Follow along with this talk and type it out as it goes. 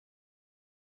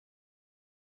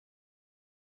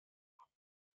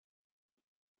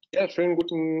Ja, schönen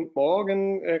guten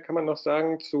Morgen, kann man noch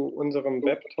sagen, zu unserem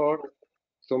Webtalk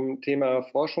zum Thema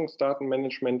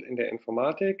Forschungsdatenmanagement in der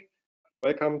Informatik.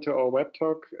 Welcome to our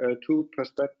webtalk, Two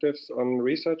Perspectives on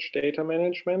Research Data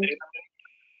Management.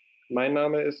 Mein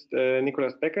Name ist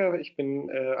Nikolas Becker, ich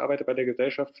arbeite bei der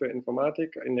Gesellschaft für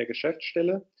Informatik in der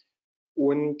Geschäftsstelle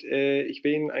und ich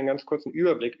will Ihnen einen ganz kurzen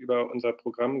Überblick über unser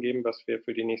Programm geben, was wir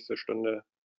für die nächste Stunde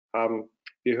haben.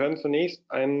 Wir hören zunächst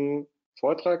einen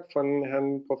Vortrag von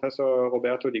Herrn Professor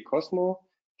Roberto di Cosmo,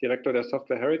 Direktor der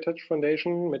Software Heritage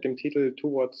Foundation, mit dem Titel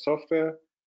Towards Software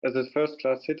as a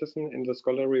First-Class Citizen in the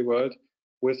Scholarly World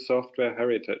with Software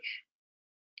Heritage.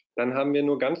 Dann haben wir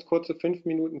nur ganz kurze 5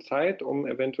 Minuten Zeit, um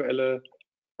eventuelle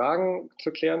Fragen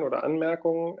zu klären oder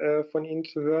Anmerkungen von Ihnen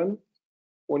zu hören.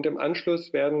 Und im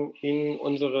Anschluss werden Ihnen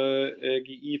unsere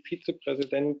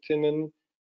GI-Vizepräsidentinnen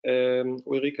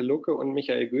Ulrike Lucke und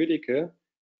Michael Goedicke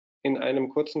in einem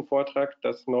kurzen Vortrag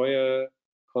das neue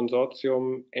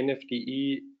Konsortium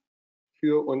NFDI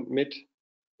für und mit,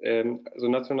 also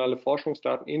Nationale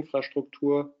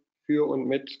Forschungsdateninfrastruktur für und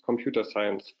mit Computer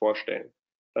Science vorstellen.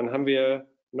 Dann haben wir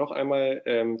noch einmal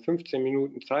 15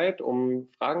 Minuten Zeit, um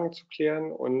Fragen zu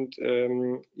klären und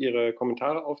Ihre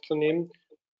Kommentare aufzunehmen.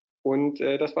 Und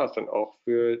das war es dann auch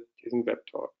für diesen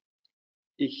Webtalk.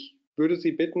 Ich würde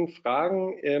Sie bitten,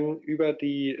 Fragen über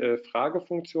die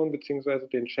Fragefunktion bzw.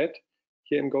 den Chat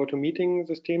hier im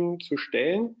GoToMeeting-System zu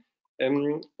stellen.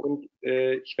 Und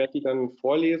ich werde die dann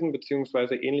vorlesen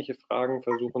bzw. ähnliche Fragen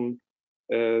versuchen,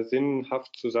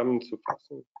 sinnhaft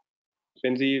zusammenzufassen.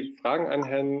 Wenn Sie Fragen an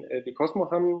Herrn di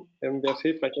Cosmo haben, wäre es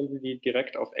hilfreich, wenn Sie die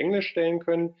direkt auf Englisch stellen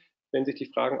können. Wenn sich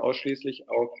die Fragen ausschließlich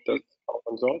auf das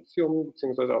Konsortium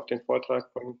bzw. auf den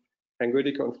Vortrag von Herrn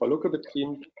Goedicke und Frau Lucke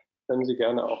beziehen, können Sie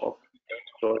gerne auch auf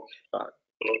Deutsch fragen.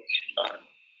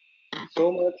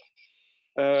 So much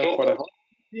for the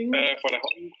hosting.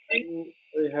 I'm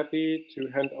very happy to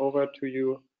hand over to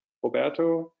you,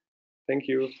 Roberto. Thank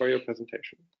you for your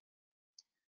presentation.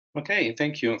 Okay,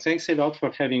 thank you. Thanks a lot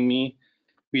for having me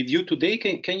with you today.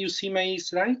 Can you see my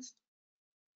slides?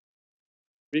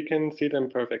 We can see them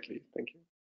perfectly. Thank you.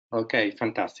 Okay,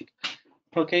 fantastic.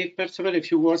 Okay, first of all, a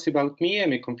few words about me.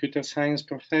 I'm a computer science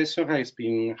professor. I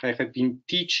have been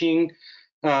teaching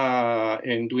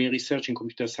and doing research in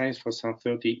computer science for some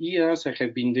 30 years. I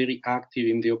have been very active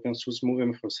in the open source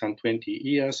movement for some 20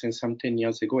 years. And some 10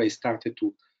 years ago, I started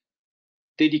to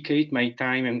dedicate my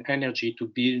time and energy to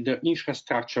build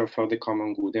infrastructure for the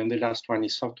common good. And the last one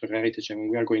is software heritage,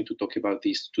 and we are going to talk about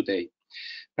this today.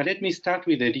 But let me start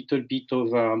with a little bit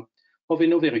of an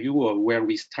overview of where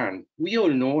we stand. We all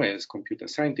know as computer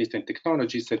scientists and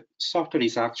technologists that software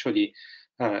is actually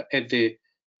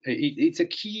it's a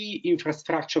key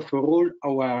infrastructure for all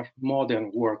our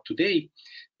modern work today.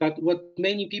 But what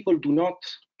many people do not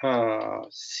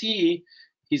see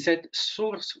is that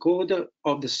source code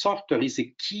of the software is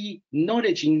a key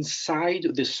knowledge inside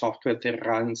the software that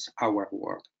runs our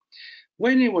world.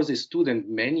 When I was a student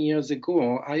many years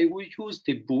ago, I would use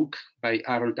the book by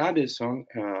Harold Abelson,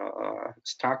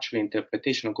 Structural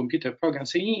Interpretation of Computer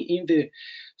Programs. And in the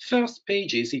first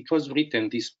pages, it was written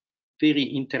this very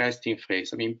interesting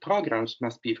phrase. I mean, programs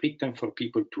must be written for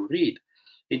people to read,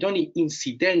 and only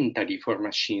incidentally for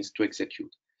machines to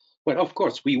execute. Well, of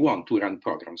course, we want to run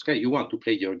programs. Okay? You want to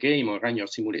play your game or run your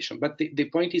simulation. But the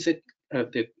point is that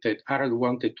that Harold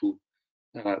wanted to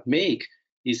make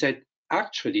is that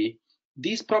actually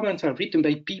these programs are written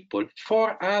by people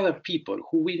for other people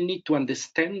who will need to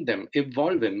understand them,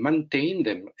 evolve them, maintain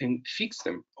them, and fix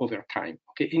them over time.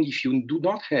 Okay? And if you do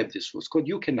not have the source code,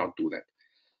 you cannot do that.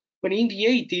 But in the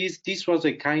 80s, this was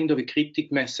a kind of a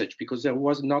cryptic message because there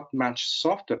was not much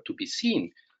software to be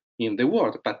seen in the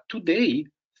world. But today,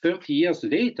 30 years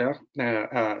later,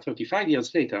 35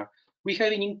 years later, we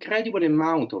have an incredible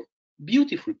amount of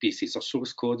beautiful pieces of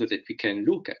source code that we can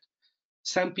look at.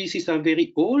 Some pieces are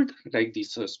very old, like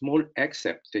this small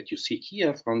excerpt that you see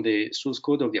here from the source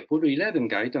code of the Apollo 11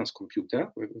 guidance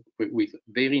computer with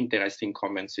very interesting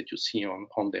comments that you see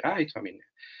on the right. I mean,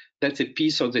 that's a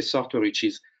piece of the software which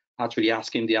is actually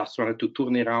asking the astronaut to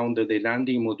turn around the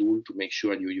landing module to make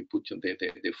sure you put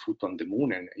the foot on the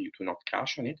moon and you do not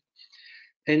crash on it.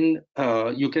 And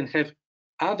you can have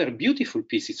other beautiful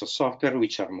pieces of software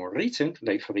which are more recent,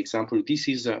 like for example, this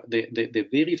is the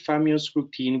very famous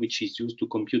routine which is used to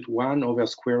compute 1 over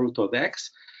square root of x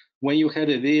when you have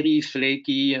a very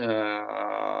flaky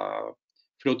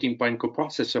floating point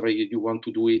coprocessor. You want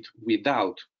to do it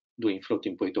without doing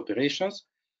floating point operations.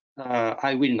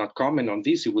 I will not comment on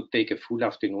this. It would take a full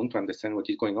afternoon to understand what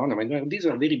is going on. I mean, these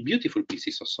are very beautiful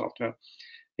pieces of software.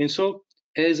 And so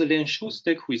As Len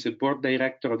Schustek, who is a board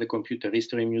director of the Computer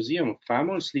History Museum,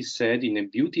 famously said in a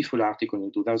beautiful article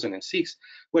in 2006,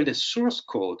 well, the source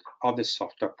code of the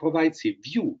software provides a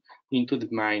view into the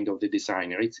mind of the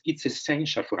designer. It's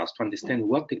essential for us to understand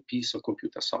what a piece of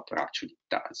computer software actually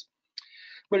does.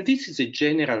 Well, this is a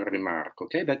general remark,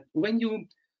 okay? But when you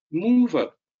move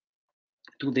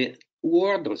to the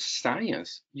world of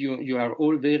science, you are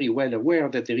all very well aware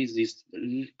that there is this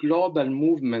global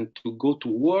movement to go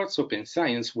towards open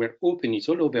science, where open is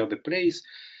all over the place.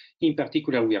 In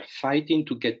particular, we are fighting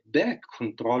to get back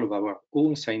control of our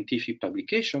own scientific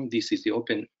publication. This is the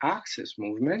open access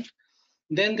movement.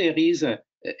 Then there is a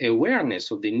awareness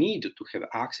of the need to have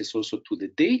access also to the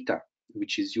data,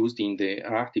 which is used in the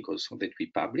articles that we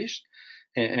published.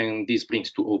 And this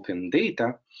brings to open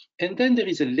data. And then there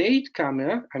is a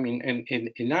latecomer, and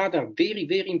another very,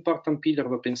 very important pillar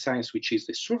of open science, which is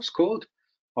the source code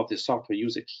of the software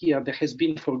used here, that has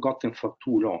been forgotten for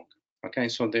too long. Okay,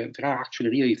 so there are actually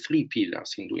really three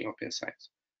pillars in doing open science: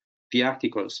 the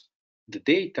articles, the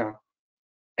data,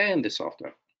 and the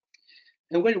software.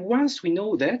 And well, once we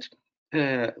know that,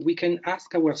 we can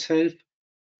ask ourselves,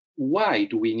 why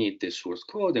do we need the source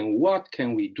code, and what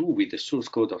can we do with the source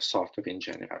code of software in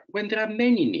general? When there are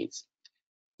many needs.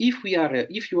 If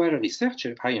you are a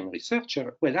researcher, I am a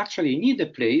researcher, well, actually I need a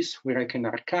place where I can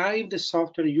archive the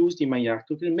software used in my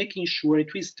article, making sure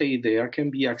it will stay there,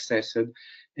 can be accessed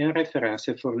and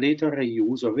referenced for later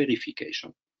reuse or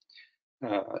verification,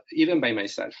 even by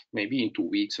myself, maybe in 2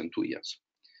 weeks and 2 years.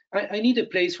 I need a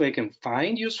place where I can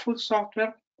find useful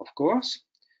software, of course.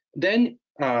 Then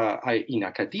in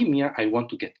academia, I want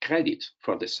to get credit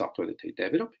for the software that I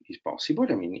develop, if possible.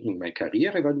 In my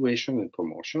career evaluation and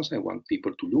promotions, I want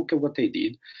people to look at what I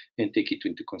did and take it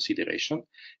into consideration.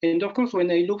 And of course,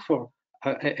 when I look for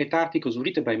at articles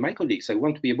written by my colleagues, I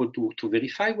want to be able to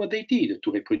verify what they did,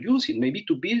 to reproduce it, maybe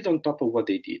to build on top of what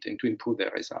they did and to improve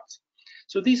their results.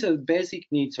 So these are basic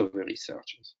needs of the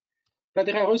researchers. But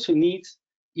there are also needs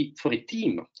for a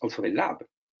team or for a lab.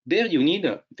 There you need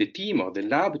the team or the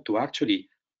lab to actually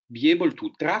be able to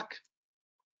track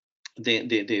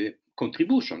the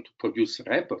contribution, to produce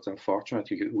reports.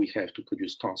 Unfortunately, we have to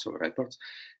produce tons of reports,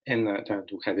 and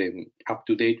to have an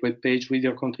up-to-date web page with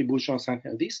your contributions,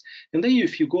 something like this. And then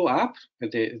if you go up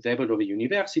at the level of a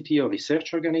university or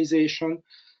research organization,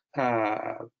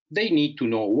 they need to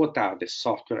know what are the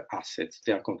software assets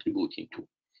they are contributing to.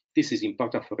 This is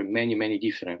important for many, many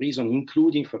different reasons,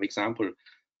 including, for example,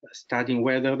 studying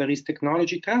whether there is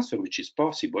technology transfer, which is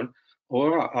possible,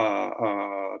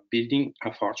 or building,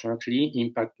 unfortunately,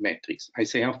 impact metrics. I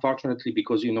say unfortunately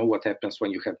because you know what happens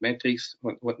when you have metrics.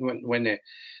 When a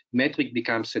metric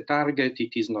becomes a target,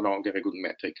 it is no longer a good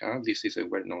metric. This is a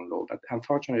well-known law, but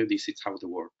unfortunately, this is how the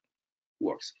world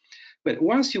works. But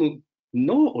once you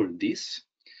know all this,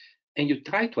 and you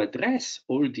try to address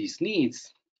all these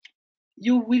needs,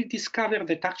 you will discover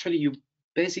that actually you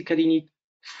basically need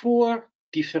 4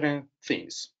 different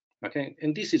things, okay?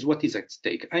 And this is what is at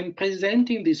stake. I'm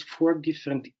presenting these 4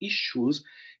 different issues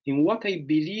in what I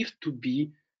believe to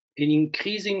be an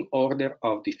increasing order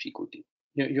of difficulty.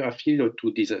 You are free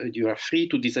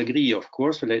to disagree, of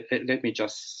course. Let me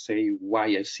just say why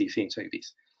I see things like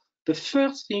this. The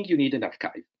first thing, you need an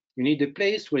archive. You need a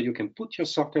place where you can put your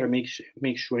software and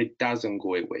make sure it doesn't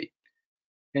go away.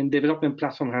 And development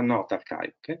platforms are not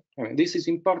archived. Okay? This is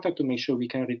important to make sure we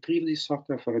can retrieve this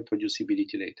software for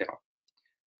reproducibility later on.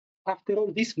 After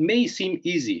all, this may seem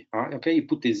easy. Okay, you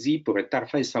put a zip or a tar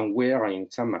file somewhere in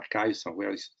some archive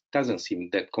somewhere. It doesn't seem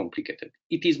that complicated.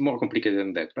 It is more complicated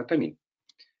than that, but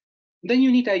then you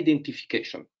need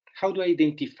identification. How do I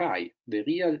identify the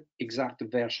real exact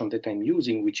version that I'm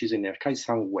using, which is in archive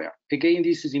somewhere? Again,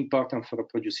 this is important for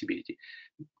reproducibility.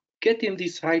 Getting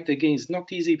this right, again, is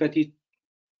not easy, but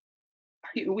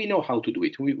we know how to do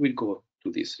it. We'll go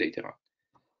to this later on.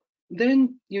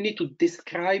 Then you need to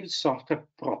describe software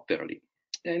properly.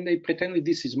 And I pretend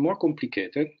this is more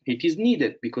complicated. It is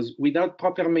needed because without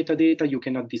proper metadata, you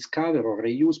cannot discover or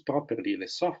reuse properly the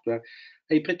software.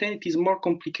 I pretend it is more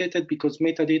complicated because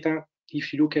metadata,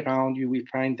 if you look around, you will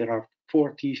find there are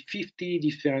 40, 50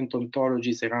 different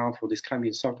ontologies around for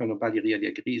describing software. Nobody really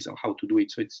agrees on how to do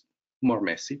it, so it's more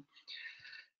messy.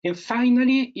 And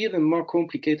finally, even more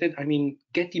complicated,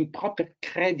 getting proper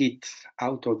credit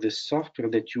out of the software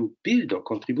that you build or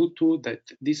contribute to, that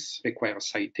this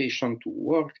requires citation to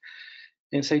work.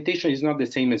 And citation is not the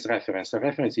same as reference. A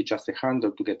reference is just a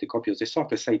handle to get a copy of the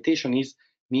software. Citation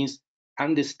means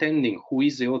understanding who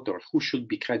is the author, who should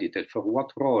be credited for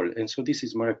what role. And so this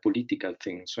is more a political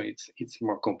thing. So it's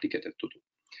more complicated to do.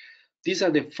 These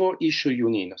are the 4 issues you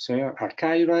need. So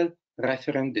archival,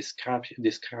 reference,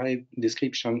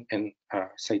 description, and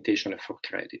citation for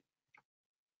credit.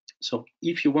 So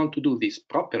if you want to do this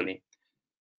properly,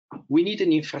 we need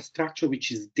an infrastructure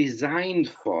which is designed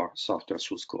for software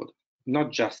source code,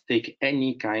 not just take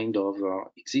any kind of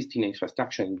existing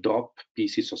infrastructure and drop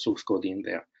pieces of source code in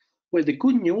there. Well, the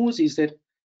good news is that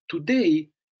today,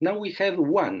 now we have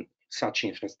one such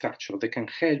infrastructure that can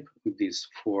help with these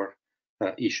four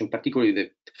issues, particularly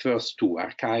the first two,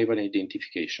 archival and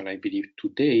identification. I believe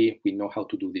today we know how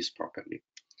to do this properly.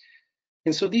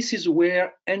 And so this is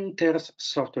where enters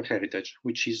software heritage,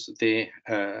 which is the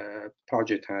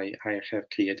project I have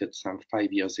created some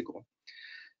 5 years ago,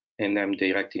 and I'm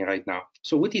directing right now.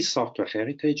 So what is software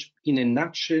heritage? In a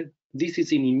nutshell, this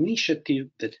is an initiative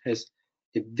that has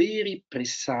a very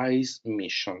precise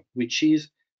mission, which is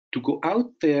to go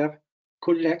out there,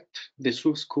 collect the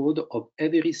source code of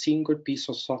every single piece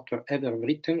of software ever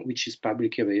written, which is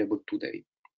publicly available today,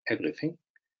 everything.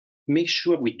 Make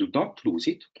sure we do not lose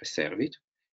it, preserve it,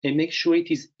 and make sure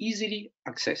it is easily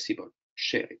accessible,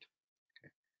 share it.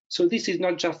 Okay. So this is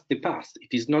not just the past.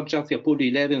 It is not just the Apollo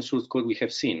 11 source code we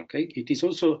have seen. Okay, it is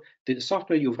also the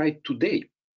software you write today,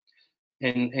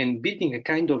 and building a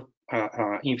kind of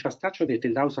infrastructure that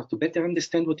allows us to better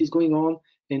understand what is going on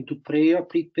and to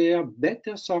prepare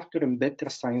better software and better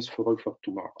science for all for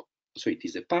tomorrow. So it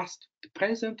is the past, the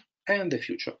present, and the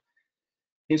future.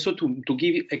 And so to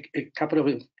give a couple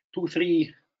of 2-3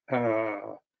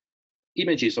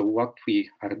 images of what we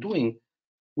are doing,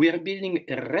 we are building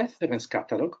a reference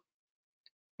catalog.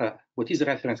 What is a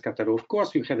reference catalog? Of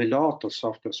course, we have a lot of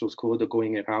software source code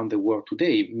going around the world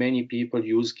today. Many people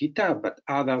use GitHub, but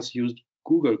others use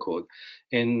Google Code.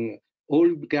 And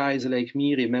old guys like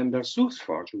me remember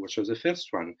SourceForge, which was the first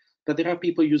one. But there are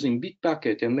people using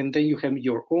Bitbucket, and then you have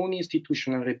your own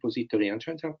institutional repository, and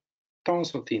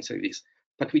tons of things like this.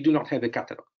 But we do not have a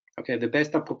catalog. Okay, the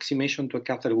best approximation to a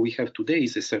catalog we have today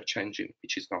is a search engine,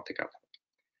 which is not a catalog.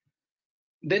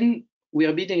 Then we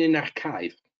are building an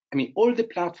archive. I mean, all the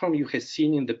platforms you have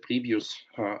seen in the previous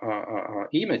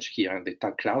image here, and the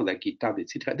cloud like GitHub,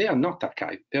 etc., they are not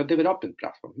archived. They are development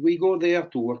platforms. We go there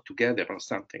to work together on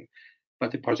something,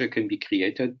 but the project can be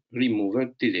created,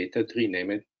 removed, deleted,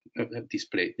 renamed,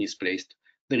 misplaced.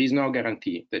 There is no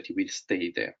guarantee that it will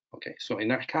stay there. Okay, so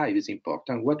an archive is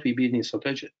important. What we build in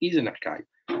software is an archive.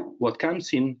 What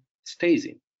comes in stays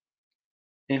in.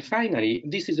 And finally,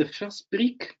 this is the first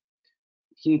brick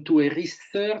into a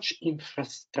research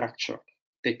infrastructure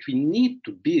that we need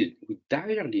to build, we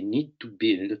direly need to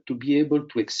build to be able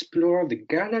to explore the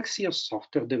galaxy of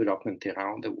software development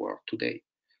around the world today.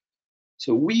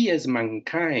 So we as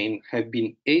mankind have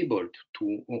been able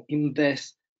to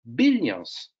invest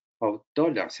billions of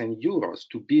dollars and euros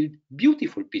to build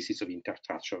beautiful pieces of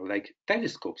infrastructure like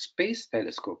telescopes, space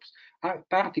telescopes,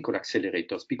 particle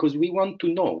accelerators, because we want to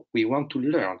know, we want to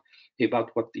learn about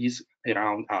what is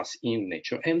around us in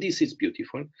nature. And this is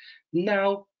beautiful.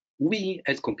 Now, we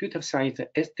as computer science,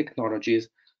 as technologies,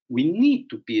 we need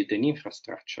to build an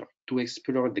infrastructure to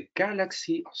explore the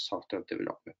galaxy of software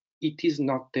development. It is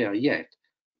not there yet.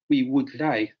 We would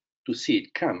like to see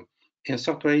it come. And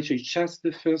software is just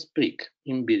the first brick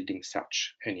in building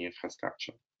such an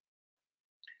infrastructure.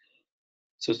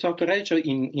 So software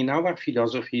in our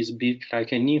philosophy is built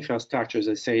like an infrastructure, as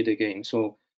I said again.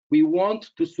 So we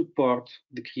want to support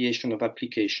the creation of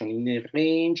application in a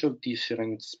range of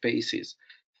different spaces,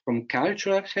 from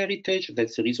cultural heritage,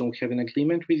 that's the reason we have an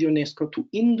agreement with UNESCO, to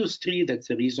industry, that's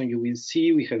the reason you will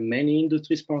see we have many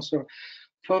industry sponsors,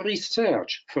 for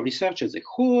research as a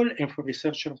whole, and for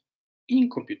researchers in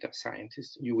computer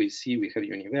science, you will see we have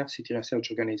university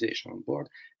research organization on board,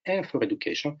 and for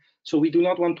education. So we do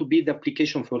not want to build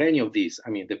application for any of these. I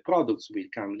mean, the products will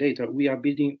come later. We are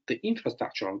building the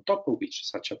infrastructure on top of which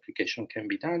such application can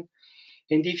be done.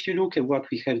 And if you look at what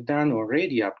we have done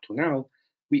already up to now,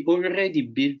 we already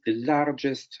built the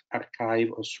largest archive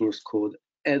of source code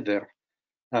ever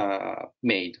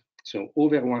made. So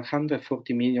over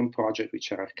 140 million projects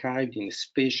which are archived in a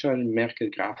special Merkle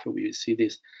graph. We will see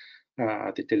this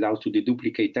that allows to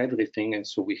deduplicate everything. And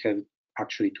so we have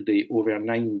actually today over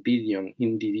 9 billion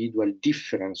individual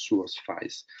different source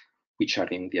files which are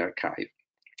in the archive.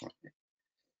 Okay.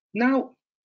 Now,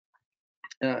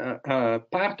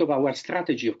 part of our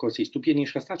strategy, of course, is to be an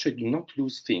infrastructure, do not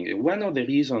lose things. One of the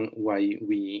reasons why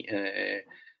we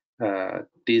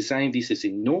design this as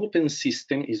an open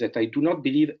system is that I do not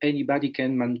believe anybody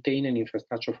can maintain an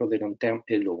infrastructure for the long term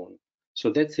alone. So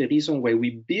that's the reason why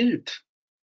we built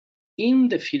in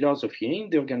the philosophy, in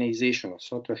the organization of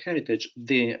software heritage,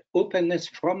 the openness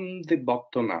from the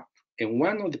bottom up. And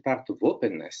one of the parts of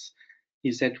openness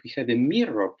is that we have a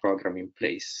mirror program in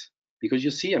place Because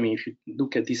you see, I mean, if you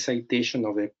look at this citation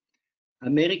of an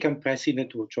American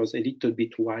president, which was a little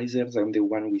bit wiser than the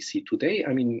one we see today,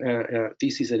 I mean,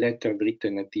 this is a letter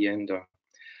written at the end of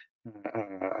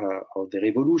the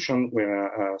revolution,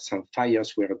 where some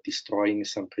fires were destroying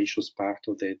some precious part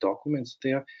of the documents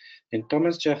there. And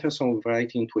Thomas Jefferson was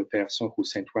writing to a person who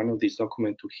sent one of these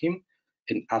documents to him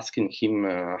and asking him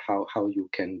how you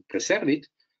can preserve it.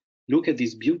 Look at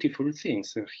these beautiful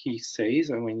things. He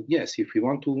says, I mean, yes, if we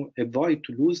want to avoid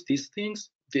to lose these things,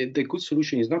 the good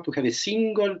solution is not to have a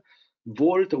single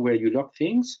vault where you lock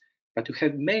things, but to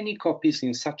have many copies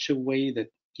in such a way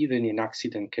that even an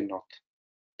accident cannot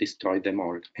destroy them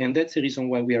all. And that's the reason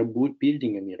why we are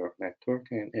building a mirror network.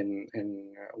 And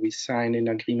we signed an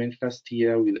agreement last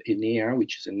year with ENEA,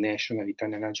 which is a national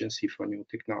Italian agency for new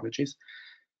technologies,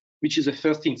 which is the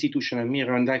first institutional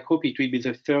mirror. And I hope it will be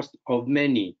the first of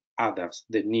many others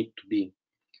that need to be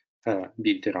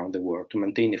built around the world to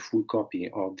maintain a full copy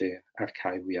of the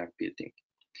archive we are building.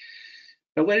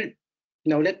 Well,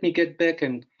 now let me get back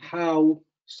and how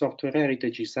software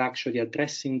heritage is actually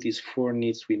addressing these four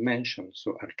needs we mentioned.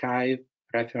 So archive,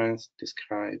 reference,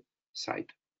 describe,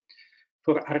 cite.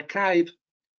 For archive,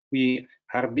 we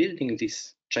are building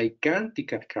this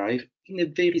gigantic archive in a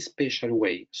very special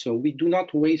way. So we do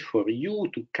not wait for you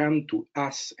to come to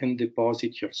us and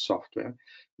deposit your software.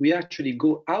 We actually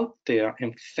go out there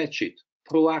and fetch it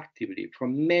proactively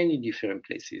from many different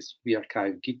places. We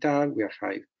archive GitHub, we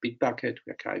archive Bitbucket,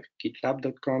 we archive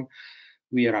GitLab.com,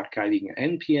 we are archiving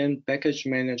NPM, package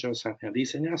manager, something like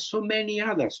this, and there are so many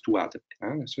others to add.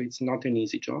 So it's not an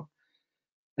easy job.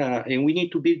 And we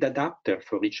need to build adapter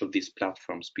for each of these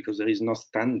platforms because there is no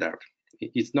standard.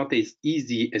 It's not as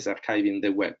easy as archiving the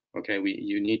web. Okay,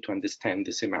 you need to understand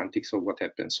the semantics of what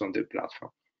happens on the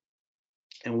platform.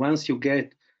 And once you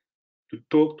get to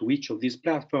talk to each of these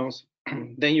platforms,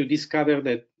 then you discover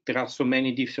that there are so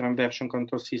many different version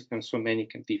control systems, so many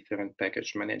different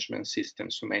package management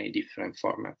systems, so many different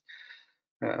formats.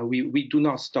 We do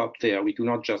not stop there. We do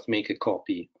not just make a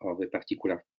copy of a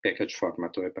particular package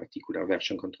format or a particular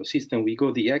version control system. We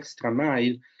go the extra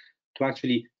mile to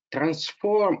actually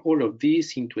transform all of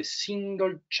this into a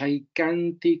single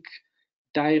gigantic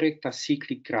direct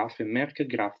acyclic graph, a Merkle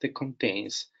graph that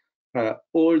contains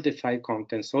all the file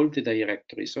contents, all the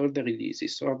directories, all the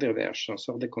releases, all the versions,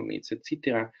 all the commits,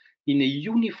 etc., in a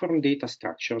uniform data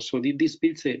structure. So this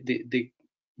builds the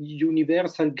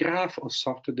universal graph of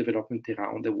software development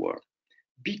around the world.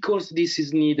 Because this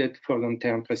is needed for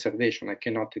long-term preservation, I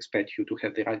cannot expect you to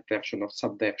have the right version of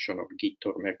Subversion or Git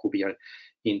or Mercurial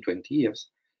in 20 years.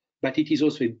 But it is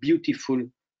also a beautiful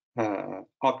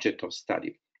object of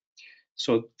study.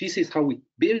 So this is how we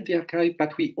build the archive,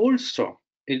 but we also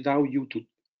allow you to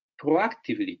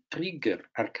proactively trigger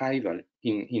archival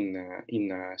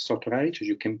in software heritage.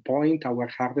 You can point our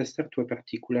harvester to a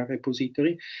particular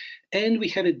repository, and we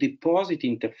have a deposit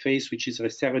interface which is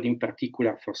reserved in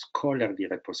particular for scholarly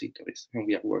repositories. And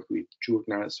we are working with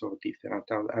journals or different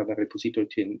other repositories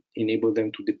to enable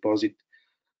them to deposit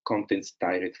contents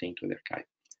directly into the archive.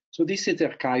 So this is the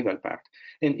archival part.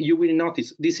 And you will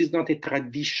notice this is not a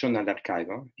traditional archive.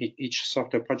 Each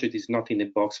software project is not in a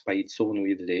box by its own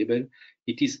with label.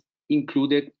 It is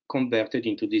included, converted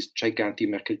into this gigantic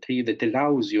Merkle tree that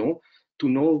allows you to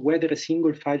know whether a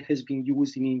single file has been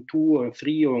used in 2 or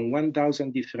 3 or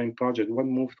 1,000 different projects, one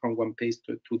moved from one page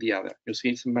to the other. You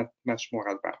see, it's much more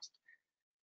advanced.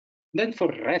 Then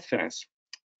for reference,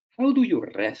 how do you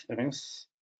reference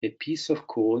a piece of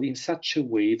code in such a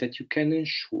way that you can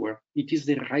ensure it is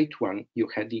the right one you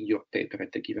had in your paper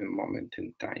at a given moment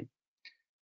in time?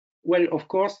 Well, of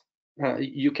course,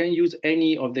 you can use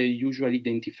any of the usual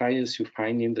identifiers you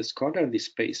find in the scholarly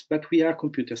space, but we are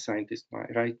computer scientists,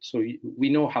 right? So we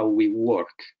know how we work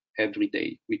every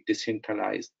day with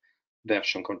decentralized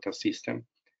version control system.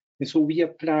 And so we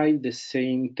apply the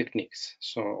same techniques.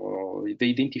 So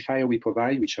the identifier we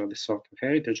provide, which are the software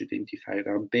heritage identifiers,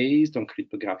 are based on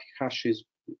cryptographic hashes,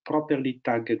 properly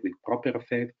tagged with proper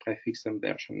prefix and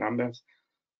version numbers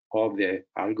of the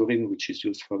algorithm which is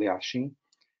used for the hashing.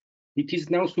 It is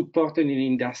now supported in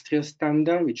industrial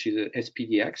standard, which is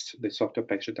SPDX, the software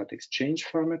package data exchange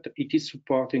format. It is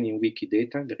supported in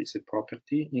Wikidata. There is a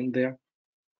property in there.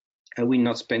 I will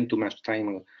not spend too much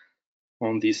time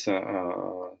on this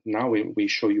now. We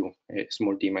show you a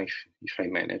small demo if I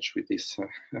manage with this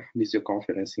video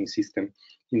conferencing system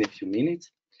in a few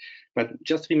minutes. But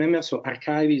just remember, so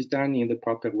archive is done in the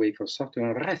proper way for software,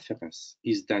 and reference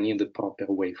is done in the proper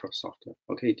way for software.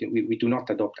 Okay, we do not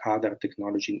adopt other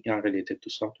technology unrelated to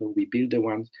software. We build the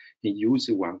ones and use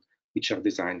the ones which are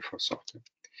designed for software.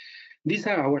 These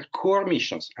are our core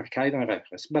missions, archive and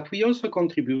reference, but we also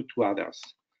contribute to others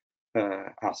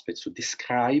aspects. So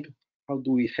describe, how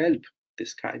do we help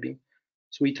describing?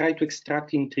 So we try to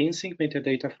extract intrinsic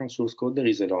metadata from source code. There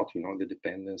is a lot, you know, the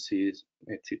dependencies,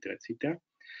 etc., etc.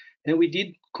 And we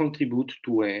did contribute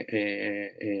to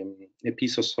a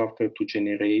piece of software to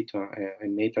generate a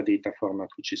metadata format,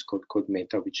 which is called Code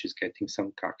Meta, which is getting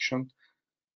some traction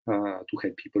to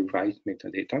help people write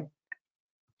metadata.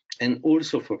 And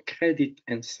also for credit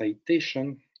and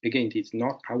citation, again, it's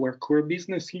not our core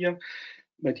business here,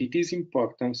 but it is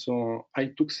important. So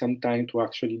I took some time to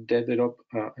actually develop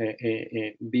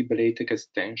a bibliothèque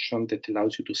extension that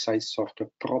allows you to cite software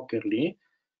properly.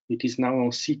 It is now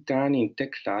on CTAN in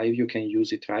Tech Live. You can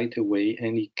use it right away,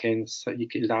 and it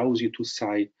allows you to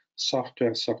cite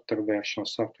software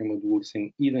versions, software modules,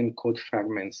 and even code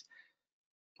fragments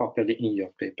properly in your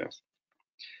papers.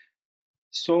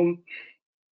 So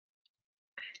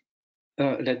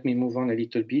let me move on a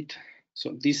little bit.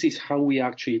 So this is how we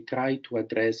actually try to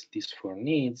address these four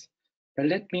needs. But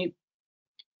let me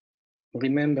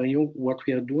remember you what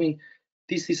we are doing.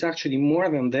 This is actually more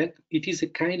than that. It is a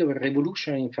kind of a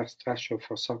revolutionary infrastructure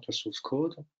for software source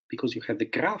code, because you have the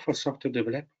graph of software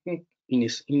development. In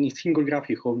a single graph,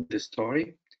 you hold the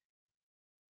story.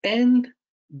 And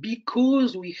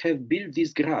because we have built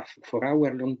this graph for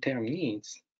our long-term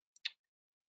needs,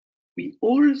 we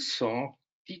also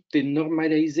did the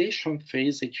normalization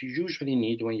phase that you usually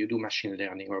need when you do machine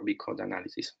learning or big code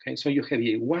analysis. Okay, so you have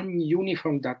a one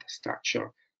uniform data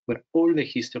structure where all the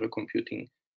history of computing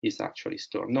is actually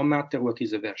stored, no matter what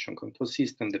is the version control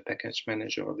system, the package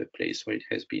manager, or the place where it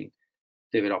has been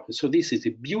developed. So this is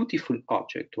a beautiful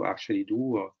object to actually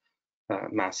do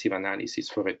massive analysis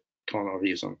for a ton of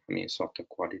reasons. I mean, software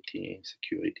quality,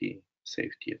 security,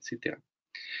 safety, etc.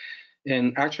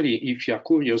 And actually, if you are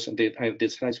curious, the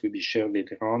slides will be shared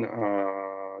later on.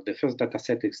 The first data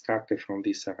set extracted from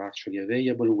this are actually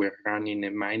available. We're running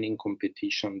a mining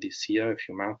competition this year, a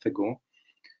few months ago.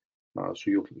 So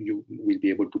you will be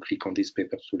able to click on these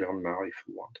papers to learn more if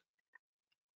you want.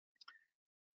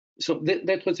 So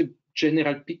that was a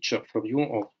general picture for you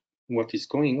of what is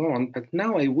going on. But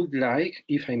now I would like,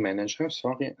 if I manage,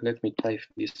 sorry, let me try if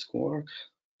this works.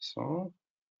 So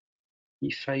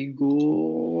if I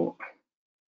go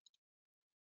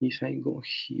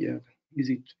here, is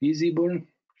it visible?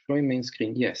 Showing main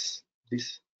screen, yes.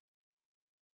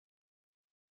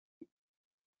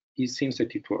 It seems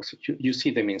that it works. You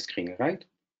see the main screen, right?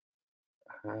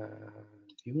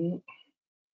 View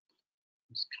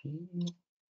screen.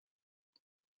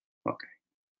 Okay.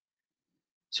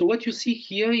 So what you see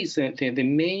here is the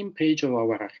main page of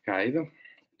our archive,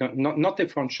 not the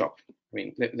front shop. I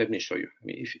mean, let me show you. I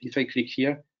mean, if I click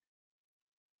here,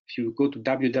 if you go to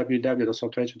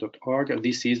www.softwareedge.org,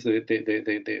 this is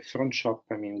the front shop.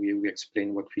 I mean, we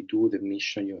explain what we do, the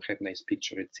mission, you have nice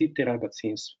picture, etc. But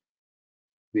since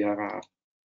we are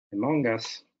among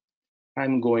us,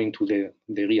 I'm going to the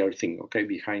real thing, okay,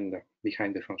 behind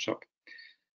the front shop.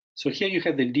 So here you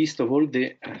have the list of all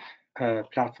the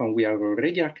platform we are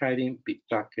already archiving: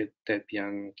 Bitbucket,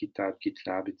 Debian, GitHub,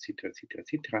 GitLab, etc., etc.,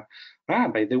 etc.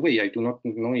 By the way, I do not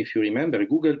know if you remember,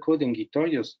 Google Code and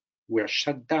Gitorious were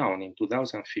shut down in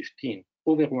 2015.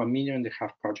 Over 1.5 million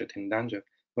projects in danger,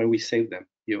 where we saved them.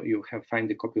 You have find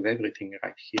the copy of everything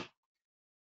right here.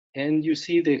 And you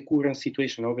see the current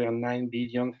situation: over 9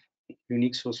 billion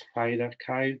unique source file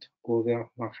archived, over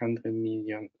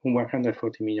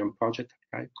 140 million project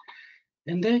archived.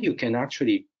 And then you can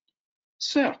actually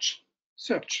search.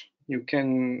 You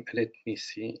can, let me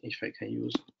see if I can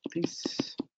use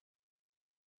this.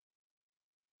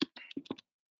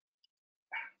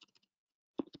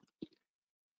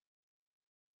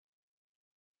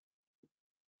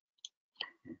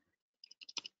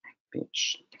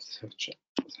 Page search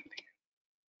something.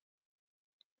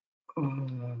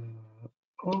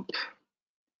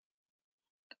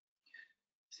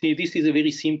 See, this is a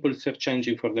very simple search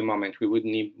engine for the moment. We would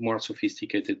need more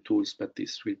sophisticated tools, but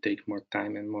this will take more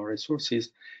time and more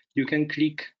resources. You can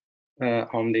click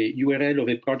on the URL of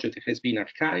a project that has been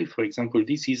archived. For example,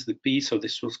 this is the piece of the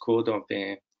source code of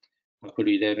the Apollo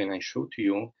 11 I showed to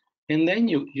you. And then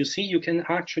you see you can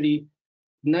actually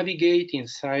navigate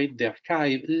inside the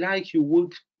archive like you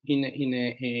would in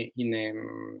a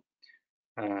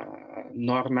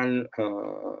normal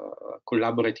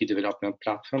collaborative development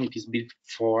platform. It is built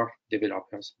for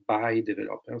developers, by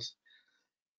developers.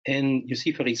 And you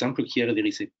see, for example, here there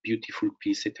is a beautiful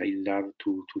piece that I love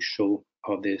to show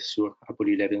of the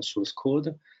Apollo 11 source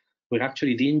code, where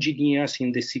actually the engineers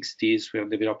in the 60s were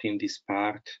developing this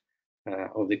part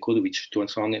of the code which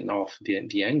turns on and off the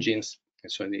engines.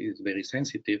 And so it is very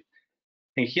sensitive.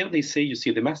 And here they say, you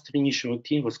see, the master initial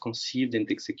routine was conceived and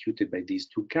executed by these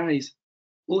two guys.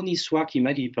 Honi soit qui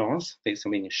mal y pense. There's, I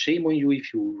mean, shame on you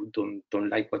if you don't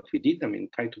like what we did. I mean,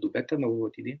 try to do better than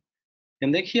what we did.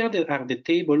 And then here there are the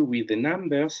table with the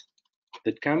numbers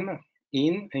that come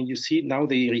in, and you see now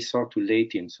they resort to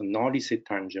Latin. So nollis et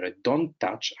tangere, don't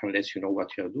touch unless you know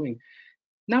what you're doing.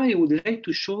 Now I would like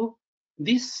to show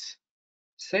this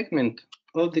segment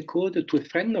of the code to a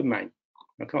friend of mine,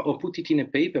 okay? Or put it in a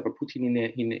paper, or put it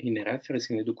in a reference,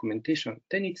 in a documentation.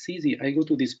 Then it's easy. I go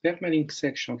to this permalink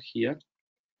section here,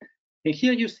 and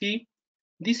here you see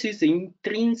this is the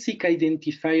intrinsic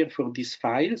identifier for this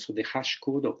file, so the hash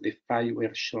code of the file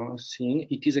we're seeing.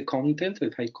 It is a content, the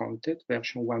file content,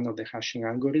 version 1 of the hashing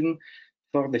algorithm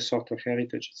for the software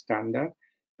heritage standard.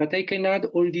 But I can add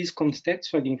all this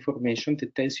contextual information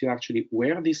that tells you actually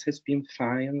where this has been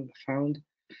found,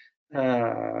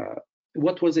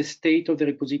 what was the state of the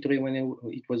repository when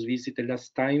it was visited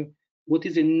last time, what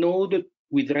is a node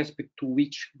with respect to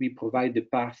which we provide the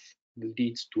path that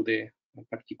leads to the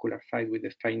particular file with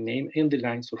the file name and the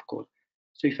lines of code.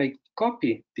 So if I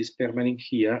copy this permalink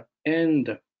here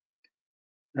and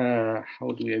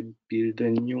how do I build a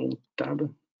new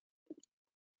tab?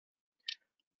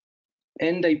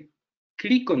 And I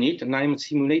click on it, and I'm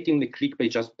simulating the click by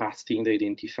just pasting the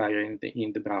identifier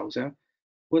in the browser.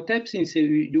 What happens is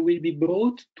you will be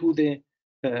brought to the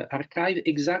archive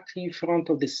exactly in front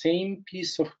of the same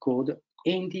piece of code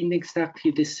and in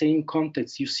exactly the same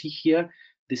context. You see here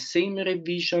the same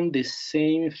revision, the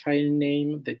same file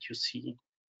name that you see,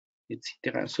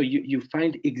 etc. So you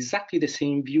find exactly the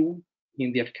same view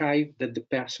in the archive that the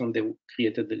person that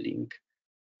created the link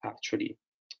actually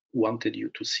wanted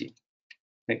you to see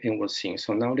and was seeing.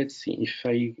 So now let's see if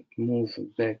I move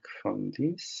back from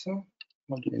this.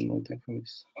 How do I move back from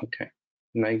this? Okay,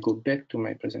 and I go back to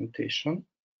my presentation.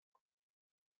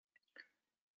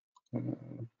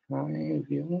 File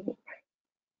view.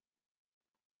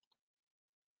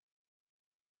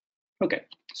 Okay,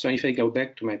 so if I go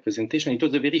back to my presentation, it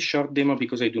was a very short demo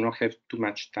because I do not have too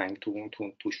much time to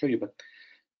show you, but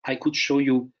I could show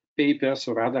you papers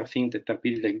or other things that are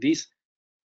built like this.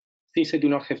 Since I do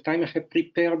not have time, I have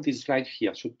prepared this slide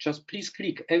here. So just please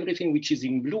click. Everything which is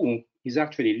in blue is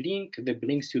actually a link that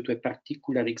brings you to a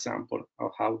particular example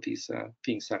of how these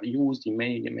things are used in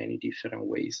many different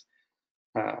ways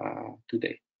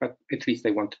today. But at least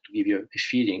I wanted to give you a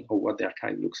feeling of what the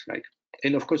archive looks like.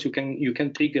 And of course, you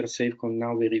can trigger SafeCon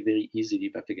now very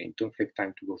easily, but again, don't have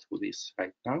time to go through this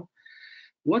right now.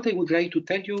 What I would like to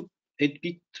tell you a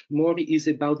bit more is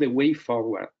about the way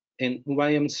forward and why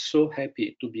I'm so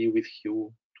happy to be with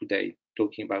you today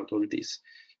talking about all this.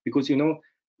 Because, you know,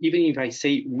 even if I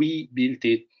say we built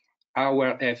it,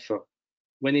 our effort,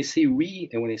 when I say we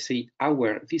and when I say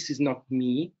our, this is not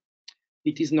me,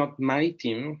 it is not my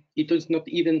team, it is not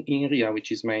even INRIA,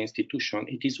 which is my institution,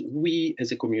 it is we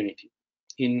as a community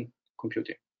in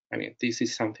computing. I mean, this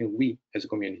is something we as a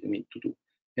community need to do.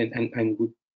 And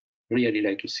would really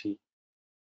like to see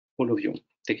all of you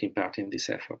taking part in this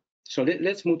effort. So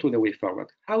let's move to the way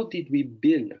forward. How did we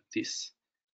build this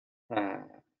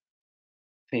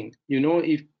thing? You know,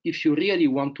 if you really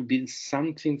want to build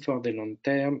something for the long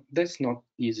term, that's not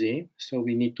easy. So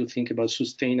we need to think about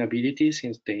sustainability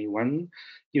since day one.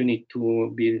 You need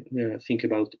to think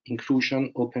about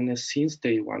inclusion, openness since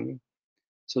day one.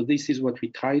 So this is what we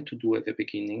try to do at the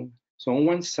beginning. So on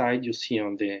one side, you see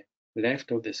on the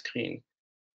left of the screen,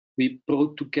 we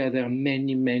brought together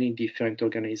many different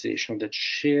organizations that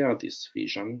share this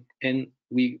vision, and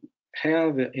we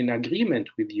have an agreement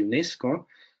with UNESCO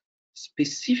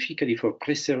specifically for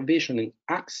preservation and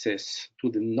access to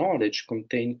the knowledge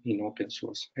contained in open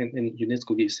source. And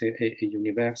UNESCO gives a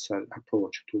universal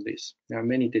approach to this. There are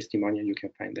many testimonials you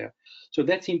can find there. So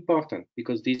that's important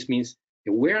because this means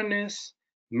awareness,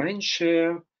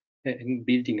 mindshare, and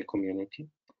building a community.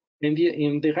 And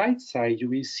in the right side, you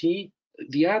will see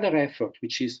the other effort,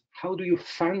 which is how do you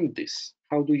fund this?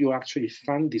 How do you actually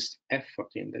fund this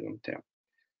effort in the long term?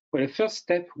 Well, the first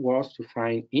step was to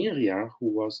find INRIA,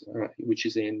 which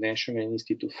is a National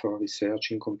Institute for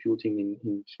Research in Computing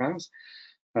in France,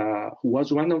 who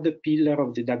was one of the pillars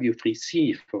of the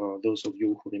W3C, for those of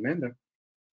you who remember,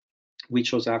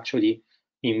 which was actually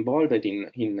involved in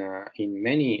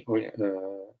many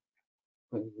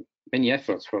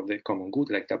efforts for the common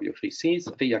good, like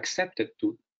W3Cs. They accepted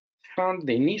to fund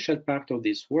the initial part of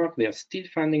this work. They are still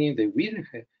funding it. They will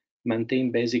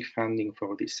maintain basic funding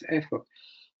for this effort.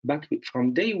 But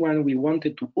from day one, we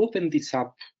wanted to open this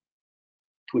up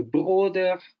to a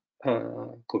broader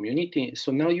community.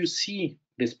 So now you see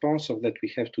the sponsors that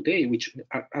we have today, which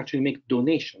actually make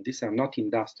donations. These are not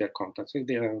industrial contacts.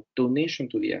 They are donation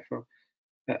to the effort.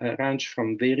 Range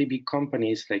from very big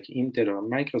companies like Intel or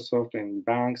Microsoft and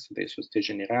banks, the Société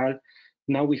Générale.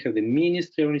 Now we have the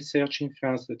Ministry of Research in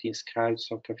France that inscribes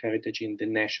software heritage in the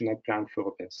National Plan for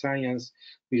Open Science.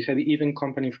 We have even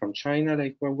companies from China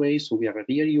like Huawei, so we are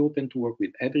really open to work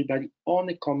with everybody on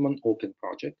a common open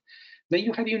project. Then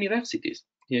you have universities.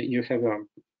 You have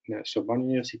Sorbonne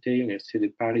University, University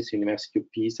of Paris, University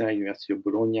of Pisa, University of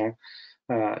Bologna.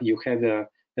 You have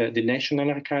the National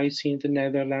Archives in the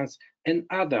Netherlands, and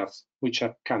others which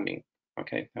are coming.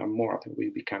 Okay, there are more that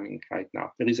will be coming right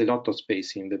now. There is a lot of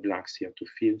space in the blanks here to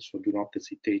fill, so do not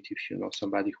hesitate if you know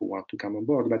somebody who wants to come on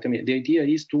board. But I mean, the idea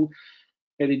is to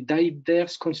have a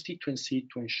diverse constituency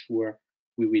to ensure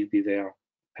we will be there,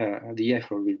 the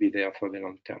effort will be there for the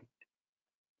long term.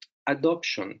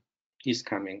 Adoption is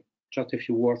coming. Just a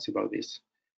few words about this.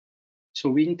 So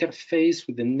we interface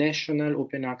with the National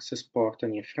Open Access Portal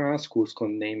in France, whose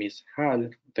code name is HAL,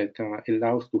 that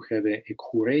allows to have a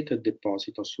curated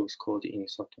deposit of source code in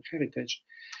software heritage.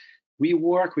 We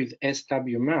work with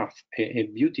SWMath, a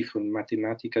beautiful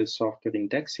mathematical software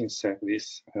indexing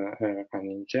service run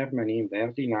in Germany, in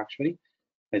Berlin actually,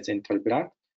 at Zentralblatt,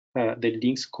 that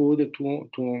links code to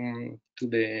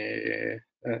the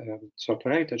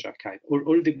software heritage archive.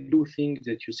 All the blue things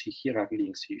that you see here are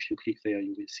links. If you click there,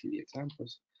 you will see the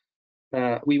examples.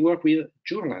 We work with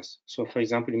journals. So for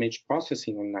example, image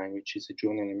processing online, which is a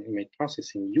journal in image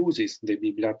processing, uses the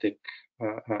bibliothèque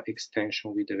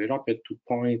extension we developed to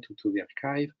point to the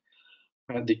archive.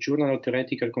 The Journal of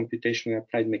Theoretical Computation and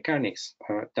Applied Mechanics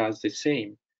does the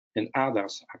same, and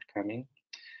others are coming.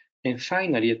 And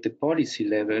finally, at the policy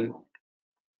level,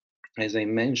 as I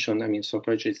mentioned, I mean,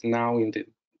 software is now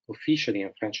officially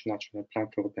in French National Plan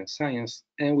for Open Science,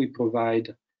 and we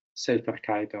provide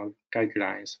self-archival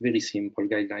guidelines, very simple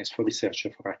guidelines for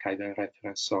researchers for archival and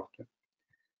reference software.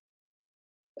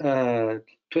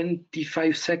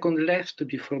 25 seconds left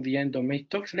before the end of my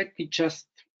talk. Let me just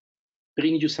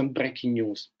bring you some breaking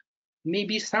news.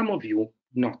 Maybe some of you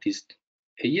noticed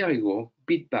a year ago,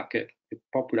 Bitbucket, a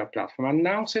popular platform,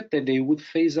 announced that they would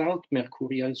phase out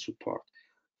Mercurial support.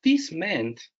 This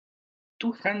meant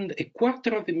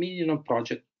 250,000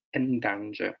 projects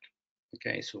endangered.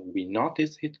 Okay, so we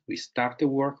noticed it. We started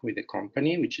work with a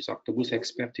company, which is Octopus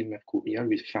Expert in Mercurial,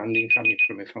 with funding coming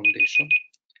from a foundation.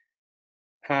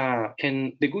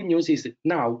 And the good news is that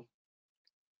now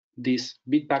this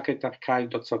Bitbucket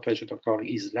archive.software.org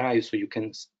is live, so you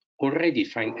can already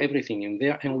find everything in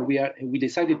there. And we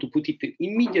decided to put it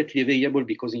immediately available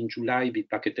because in July,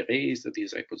 Bitbucket raised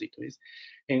these repositories.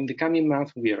 And in the coming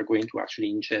month, we are going to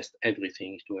actually ingest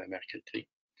everything to a Merkle tree.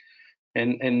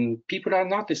 And people are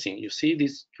noticing. You see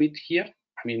this tweet here?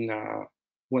 I mean,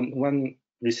 one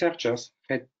researcher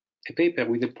had a paper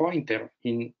with a pointer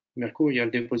in Mercurial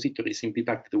depositories in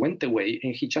Bitbucket went away,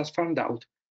 and he just found out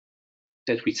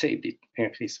that we saved it,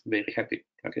 and he's very happy.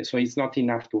 Okay, so it's not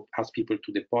enough to ask people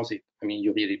to deposit. I mean,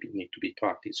 you really need to be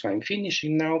proactive. So I'm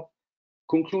finishing now.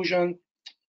 Conclusion,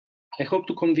 I hope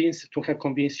to have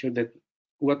convinced you that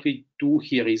what we do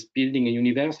here is building a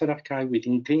universal archive with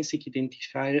intrinsic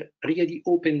identifier, really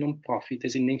open non-profit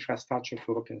as an infrastructure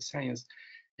for open science.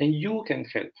 And you can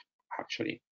help,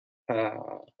 actually,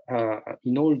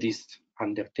 in all this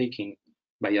undertaking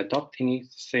by adopting it,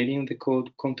 selling the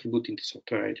code, contributing to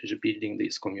software heritage, building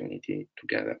this community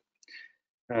together.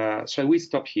 So I will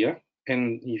stop here.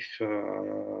 And if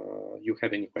you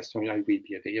have any questions, I will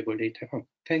be available later on.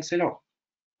 Thanks a lot.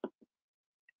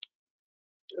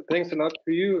 Thanks a lot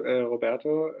to you,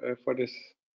 Roberto, for this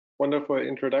wonderful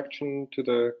introduction to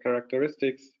the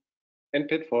characteristics and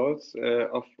pitfalls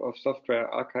of software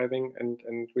archiving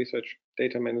and research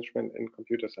data management in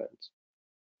computer science.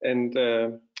 And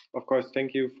of course,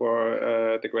 thank you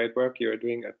for the great work you are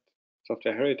doing at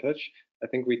Software Heritage. I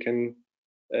think we can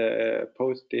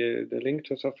post the link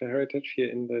to Software Heritage here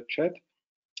in the chat.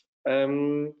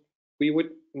 We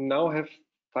would now have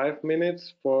 5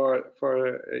 minutes for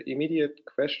immediate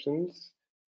questions,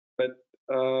 but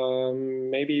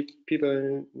maybe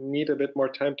people need a bit more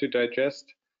time to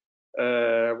digest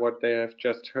what they have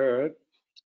just heard.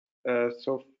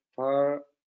 So far,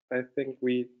 I think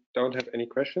we don't have any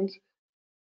questions.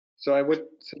 So I would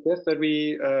suggest that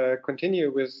we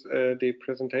continue with the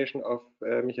presentation of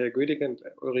Michael Goedicke and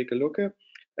Ulrike Lucke,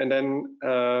 and then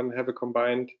have a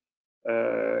combined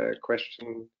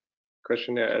questionnaire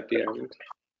at the end.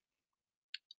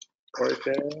 Or is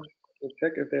there, we'll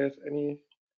check if there's any,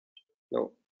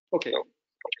 no, okay.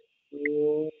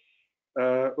 So,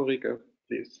 Ulrike,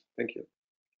 please, thank you.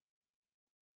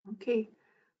 Okay,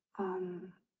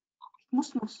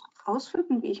 muss noch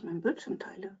rausfinden, wie ich meinen Bildschirm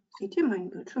teile. Seht ihr meinen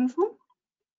Bildschirm schon?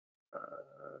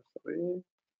 Sorry.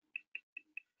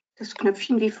 Das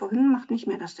Knöpfchen wie vorhin macht nicht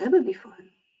mehr dasselbe wie vorhin.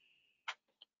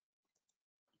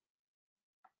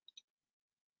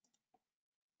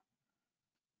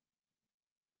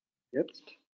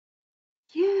 Jetzt?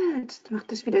 Jetzt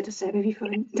macht es wieder dasselbe wie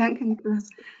vorhin. Danke, Nikolas.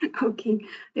 Okay,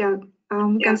 ja,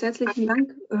 ganz herzlichen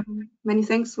Dank. Many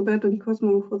thanks, Roberto di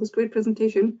Cosmo, for this great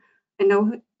presentation. I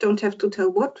now don't have to tell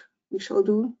what we shall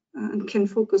do and can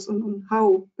focus on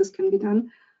how this can be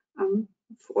done.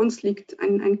 Für uns liegt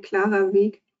ein klarer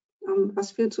Weg,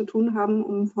 was wir zu tun haben,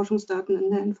 um Forschungsdaten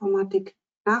in der Informatik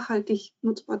nachhaltig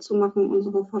nutzbar zu machen,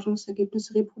 unsere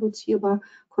Forschungsergebnisse reproduzierbar,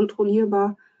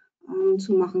 kontrollierbar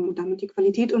zu machen und damit die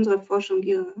Qualität unserer Forschung,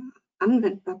 ihre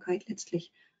Anwendbarkeit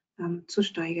letztlich zu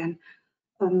steigern.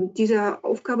 Dieser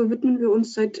Aufgabe widmen wir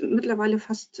uns seit mittlerweile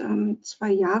fast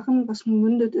 2 Jahren, was nun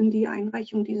mündet in die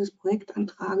Einreichung dieses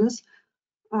Projektantrages.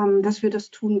 Dass wir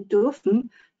das tun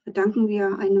dürfen, verdanken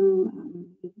wir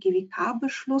einem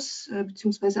GWK-Beschluss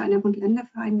bzw. einer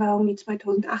Bund-Länder-Vereinbarung, die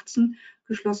 2018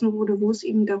 geschlossen wurde, wo es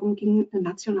eben darum ging, eine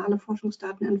nationale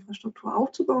Forschungsdateninfrastruktur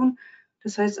aufzubauen.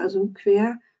 Das heißt also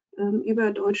quer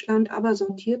über Deutschland, aber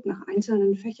sortiert nach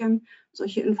einzelnen Fächern,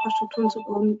 solche Infrastrukturen zu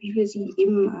bauen, wie wir sie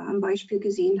eben am Beispiel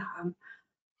gesehen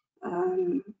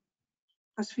haben.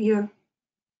 Was wir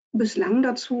bislang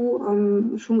dazu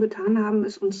schon getan haben,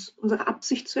 ist uns unsere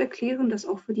Absicht zu erklären, das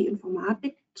auch für die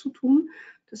Informatik zu tun.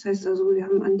 Das heißt also, wir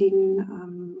haben an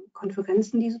den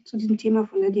Konferenzen, die zu diesem Thema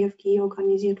von der DFG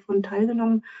organisiert wurden,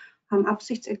 teilgenommen, haben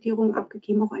Absichtserklärungen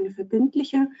abgegeben, auch eine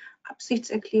verbindliche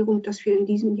Absichtserklärung, dass wir in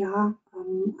diesem Jahr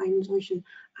einen solchen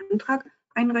Antrag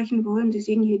einreichen wollen. Sie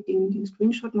sehen hier den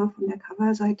Screenshot mal von der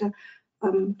Coverseite.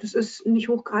 Das ist nicht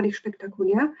hochgradig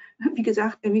spektakulär. Wie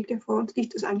gesagt, der Weg, der vor uns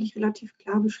liegt, ist eigentlich relativ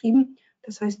klar beschrieben.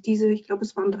 Das heißt, ich glaube,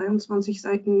 es waren 23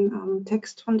 Seiten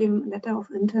Text von dem Letter of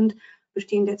Intent,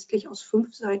 bestehen letztlich aus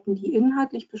 5 Seiten, die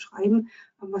inhaltlich beschreiben,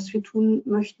 was wir tun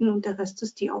möchten. Und der Rest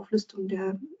ist die Auflistung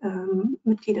der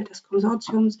Mitglieder des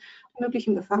Konsortiums,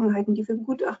 möglichen Befangenheiten, die für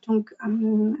Begutachtung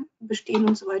bestehen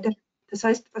und so weiter. Das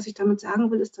heißt, was ich damit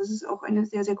sagen will, ist, dass es auch eine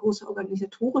sehr, sehr große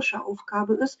organisatorische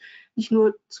Aufgabe ist, nicht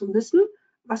nur zu wissen,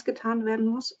 was getan werden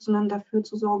muss, sondern dafür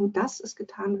zu sorgen, dass es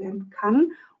getan werden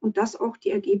kann und dass auch die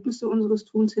Ergebnisse unseres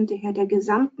Tuns hinterher der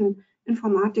gesamten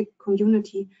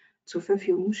Informatik-Community zur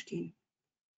Verfügung stehen.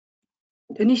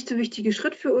 Der nächste wichtige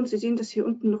Schritt für uns, Sie sehen das hier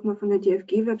unten nochmal von der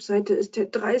DFG-Webseite, ist der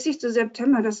 30.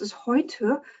 September, das ist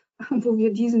heute, wo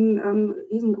wir diesen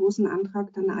riesengroßen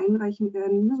Antrag dann einreichen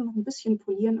werden. Wir müssen noch ein bisschen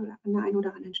polieren oder an der einen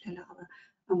oder anderen Stelle, aber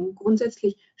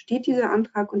grundsätzlich steht dieser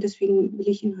Antrag und deswegen will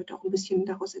ich Ihnen heute auch ein bisschen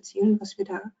daraus erzählen, was wir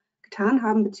da getan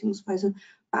haben bzw.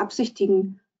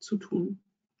 beabsichtigen zu tun.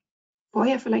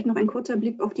 Vorher vielleicht noch ein kurzer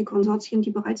Blick auf die Konsortien,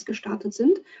 die bereits gestartet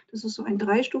sind. Das ist so ein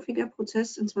 3-stufiger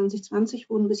Prozess. In 2020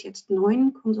 wurden bis jetzt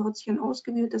 9 Konsortien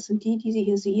ausgewählt. Das sind die Sie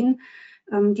hier sehen,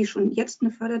 die schon jetzt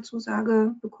eine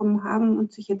Förderzusage bekommen haben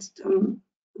und sich jetzt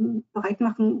bereit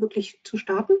machen, wirklich zu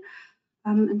starten.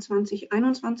 In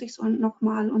 2021 sollen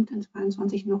nochmal und in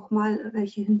 2022 nochmal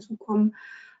welche hinzukommen.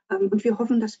 Und wir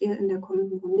hoffen, dass wir in der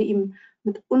kommenden Runde eben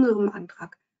mit unserem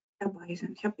Antrag dabei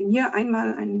sind. Ich habe Ihnen hier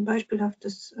einmal ein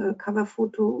beispielhaftes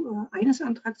Coverfoto eines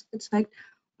Antrags gezeigt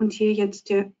und hier jetzt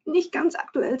der nicht ganz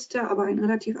aktuellste, aber ein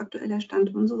relativ aktueller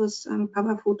Stand unseres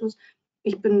Coverfotos.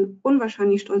 Ich bin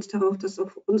unwahrscheinlich stolz darauf, dass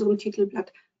auf unserem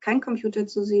Titelblatt kein Computer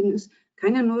zu sehen ist,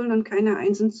 keine Nullen und keine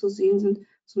Einsen zu sehen sind,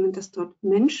 sondern dass dort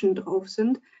Menschen drauf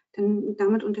sind. Denn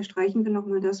damit unterstreichen wir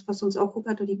nochmal das, was uns auch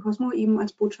Roberto di Cosmo eben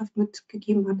als Botschaft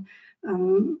mitgegeben hat.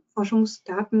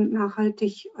 Forschungsdaten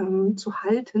nachhaltig zu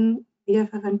halten,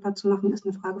 wiederverwendbar zu machen, ist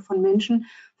eine Frage von Menschen,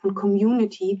 von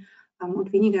Community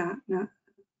und weniger eine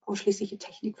ausschließliche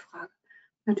Technikfrage.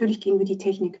 Natürlich gehen wir die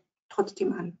Technik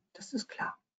trotzdem an, das ist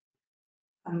klar.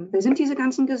 Wer sind diese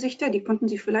ganzen Gesichter? Die konnten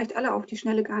Sie vielleicht alle auf die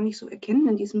Schnelle gar nicht so erkennen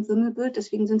in diesem Wimmelbild.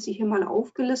 Deswegen sind sie hier mal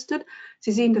aufgelistet.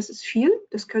 Sie sehen, das ist viel.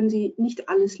 Das können Sie nicht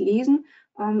alles lesen.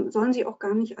 Sollen Sie auch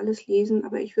gar nicht alles lesen.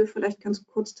 Aber ich will vielleicht ganz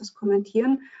kurz das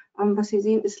kommentieren. Was Sie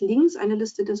sehen, ist links eine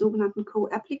Liste der sogenannten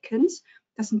Co-Applicants.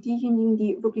 Das sind diejenigen,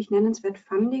 die wirklich nennenswert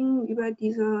Funding über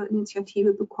diese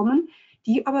Initiative bekommen,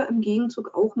 die aber im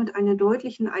Gegenzug auch mit einer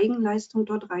deutlichen Eigenleistung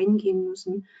dort reingehen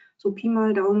müssen. So Pi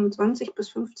mal Daumen 20 bis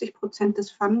 50%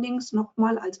 des Fundings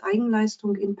nochmal als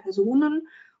Eigenleistung in Personen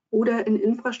oder in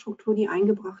Infrastruktur, die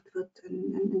eingebracht wird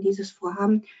in dieses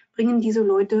Vorhaben, bringen diese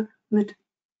Leute mit.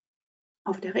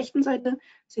 Auf der rechten Seite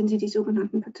sehen Sie die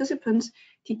sogenannten Participants,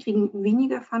 die kriegen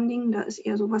weniger Funding, da ist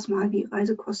eher sowas mal wie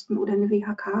Reisekosten oder eine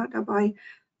WHK dabei.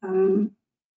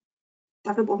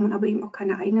 Dafür braucht man aber eben auch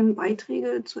keine eigenen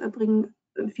Beiträge zu erbringen.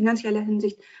 finanzieller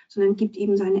Hinsicht, sondern gibt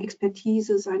eben seine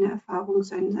Expertise, seine Erfahrung,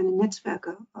 seine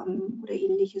Netzwerke oder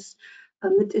Ähnliches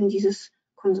mit in dieses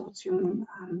Konsortium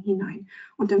hinein.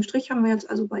 Unterm Strich haben wir jetzt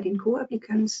also bei den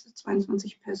Co-Applicants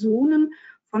 22 Personen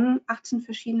von 18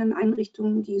 verschiedenen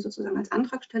Einrichtungen, die sozusagen als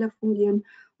Antragsteller fungieren.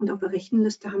 Und auf der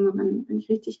Rechenliste haben wir, wenn ich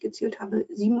richtig gezählt habe,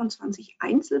 27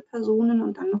 Einzelpersonen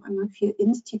und dann noch einmal 4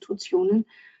 Institutionen,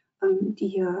 die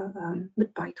hier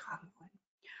mit beitragen wollen.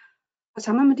 Was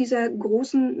haben wir mit dieser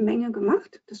großen Menge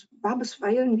gemacht? Das war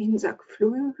bisweilen wie ein Sack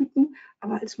Flohhüten,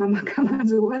 aber als Mama kann man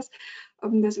sowas.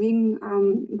 Deswegen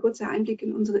ein kurzer Einblick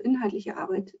in unsere inhaltliche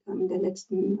Arbeit der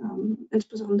letzten,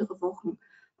 insbesondere Wochen.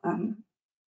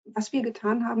 Was wir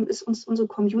getan haben, ist uns unsere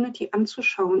Community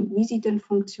anzuschauen, wie sie denn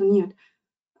funktioniert.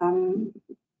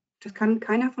 Das kann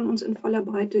keiner von uns in voller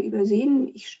Breite übersehen.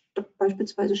 Ich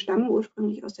beispielsweise stamme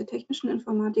ursprünglich aus der technischen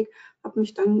Informatik, habe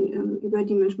mich dann über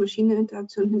die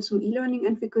Mensch-Maschine-Interaktion hin zum E-Learning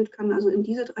entwickelt, kann also in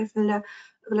diese 3 Felder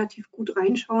relativ gut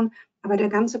reinschauen. Aber der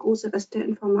ganze große Rest der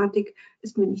Informatik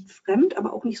ist mir nicht fremd,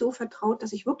 aber auch nicht so vertraut,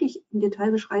 dass ich wirklich im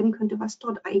Detail beschreiben könnte, was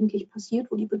dort eigentlich passiert,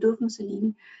 wo die Bedürfnisse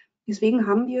liegen. Deswegen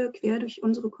haben wir quer durch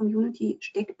unsere Community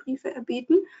Steckbriefe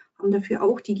erbeten, haben dafür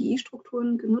auch die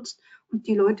GI-Strukturen genutzt und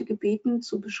die Leute gebeten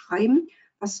zu beschreiben,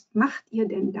 was macht ihr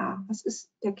denn da? Was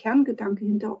ist der Kerngedanke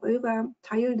hinter eurer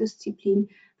Teildisziplin?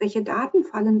 Welche Daten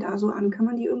fallen da so an? Kann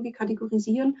man die irgendwie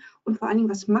kategorisieren? Und vor allen Dingen,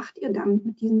 was macht ihr dann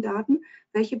mit diesen Daten?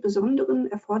 Welche besonderen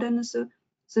Erfordernisse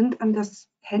sind an das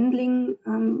Handling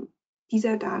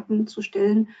dieser Daten zu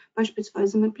stellen,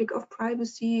 beispielsweise mit Blick auf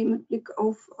Privacy, mit Blick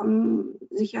auf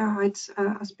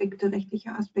Sicherheitsaspekte,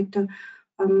 rechtliche Aspekte.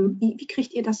 Wie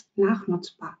kriegt ihr das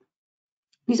nachnutzbar?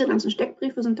 Diese ganzen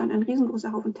Steckbriefe sind dann ein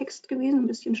riesengroßer Haufen Text gewesen, ein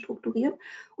bisschen strukturiert,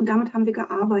 und damit haben wir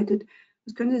gearbeitet.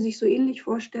 Das können Sie sich so ähnlich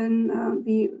vorstellen,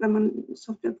 wie wenn man ein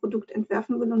Softwareprodukt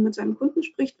entwerfen will und mit seinem Kunden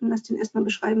spricht und lässt ihn erstmal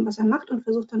beschreiben, was er macht und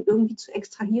versucht dann irgendwie zu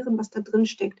extrahieren, was da drin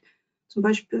steckt. Zum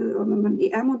Beispiel, wenn wir ein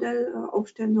ER-Modell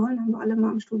aufstellen sollen, haben wir alle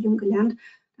mal im Studium gelernt,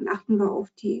 dann achten wir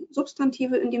auf die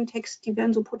Substantive in dem Text, die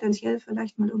wären so potenziell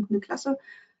vielleicht mal irgendeine Klasse.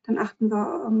 Dann achten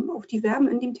wir auf die Verben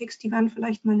in dem Text, die wären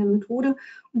vielleicht mal eine Methode,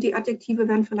 und die Adjektive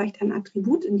wären vielleicht ein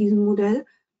Attribut in diesem Modell.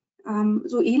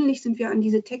 So ähnlich sind wir an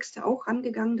diese Texte auch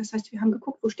rangegangen. Das heißt, wir haben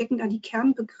geguckt, wo stecken da die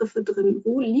Kernbegriffe drin,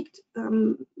 wo liegen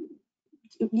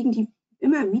die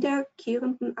immer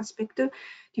wiederkehrenden Aspekte,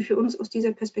 die für uns aus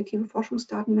dieser Perspektive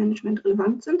Forschungsdatenmanagement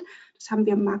relevant sind. Das haben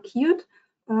wir markiert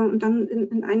und dann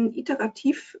in ein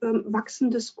iterativ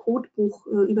wachsendes Codebuch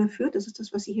überführt. Das ist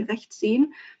das, was Sie hier rechts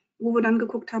sehen, wo wir dann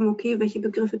geguckt haben, okay, welche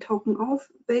Begriffe tauchen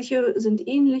auf, welche sind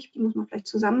ähnlich, die muss man vielleicht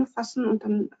zusammenfassen und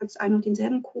dann als ein und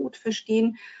denselben Code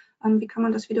verstehen. Wie kann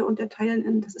man das wieder unterteilen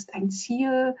in, das ist ein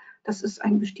Ziel, das ist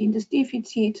ein bestehendes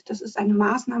Defizit, das ist eine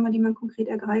Maßnahme, die man konkret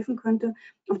ergreifen könnte.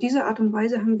 Auf diese Art und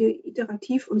Weise haben wir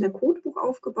iterativ unser Codebuch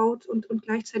aufgebaut und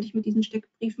gleichzeitig mit diesen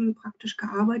Steckbriefen praktisch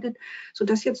gearbeitet,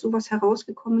 sodass jetzt sowas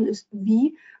herausgekommen ist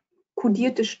wie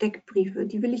kodierte Steckbriefe.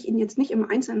 Die will ich Ihnen jetzt nicht im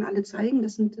Einzelnen alle zeigen.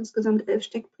 Das sind insgesamt 11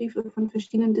 Steckbriefe von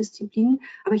verschiedenen Disziplinen.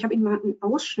 Aber ich habe Ihnen mal einen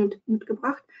Ausschnitt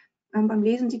mitgebracht. Beim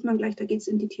Lesen sieht man gleich, da geht es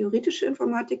in die theoretische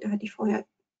Informatik. Da hätte ich vorher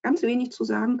ganz wenig zu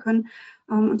sagen können.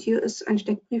 Und hier ist ein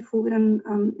Steckbrief, wo wir dann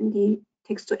in die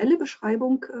textuelle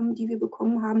Beschreibung, die wir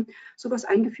bekommen haben, sowas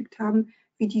eingefügt haben,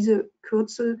 wie diese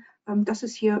Kürzel, dass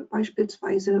es hier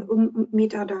beispielsweise um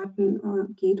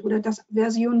Metadaten geht oder dass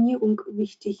Versionierung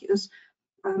wichtig ist.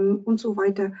 Und so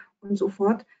weiter und so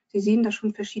fort. Sie sehen da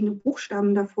schon verschiedene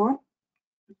Buchstaben davor,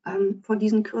 vor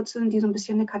diesen Kürzeln, die so ein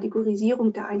bisschen eine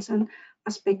Kategorisierung der einzelnen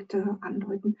Aspekte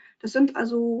andeuten. Das sind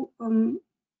also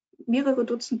mehrere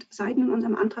Dutzend Seiten in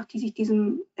unserem Antrag, die sich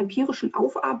diesem empirischen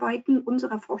Aufarbeiten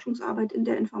unserer Forschungsarbeit in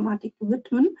der Informatik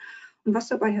widmen. Und was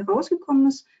dabei herausgekommen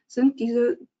ist, sind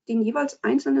den jeweils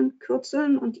einzelnen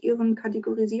Kürzeln und ihren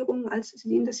Kategorisierungen als, Sie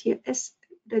sehen das hier, S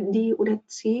oder D oder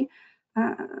C,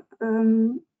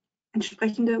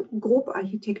 entsprechende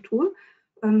Grobarchitektur.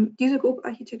 Diese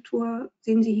Grobarchitektur,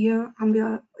 sehen Sie hier, haben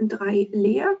wir in 3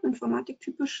 Layer,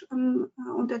 informatiktypisch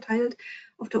unterteilt.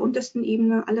 Auf der untersten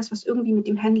Ebene alles, was irgendwie mit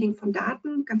dem Handling von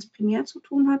Daten ganz primär zu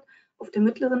tun hat. Auf der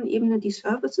mittleren Ebene die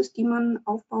Services, die man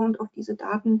aufbauend auf diese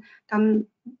Daten dann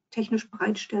technisch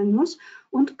bereitstellen muss.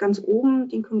 Und ganz oben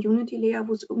den Community Layer,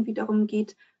 wo es irgendwie darum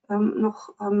geht,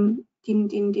 noch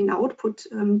den Output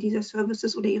dieser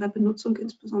Services oder ihrer Benutzung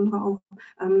insbesondere auch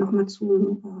nochmal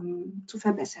zu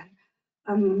verbessern.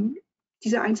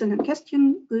 Diese einzelnen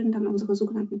Kästchen bilden dann unsere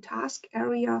sogenannten Task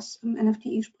Areas im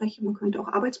NFDI-Sprech. Man könnte auch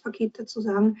Arbeitspaket dazu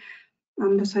sagen.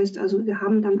 Das heißt also, wir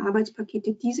haben dann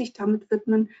Arbeitspakete, die sich damit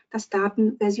widmen, dass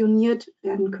Daten versioniert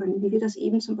werden können, wie wir das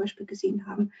eben zum Beispiel gesehen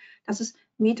haben. Dass es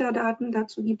Metadaten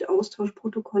dazu gibt,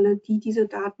 Austauschprotokolle, die diese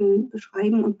Daten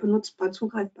beschreiben und benutzbar,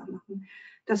 zugreifbar machen.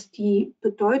 Dass die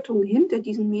Bedeutung hinter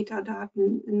diesen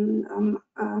Metadaten in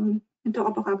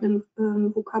interoperablen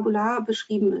Vokabular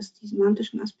beschrieben ist, die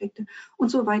semantischen Aspekte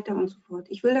und so weiter und so fort.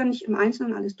 Ich will da nicht im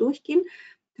Einzelnen alles durchgehen.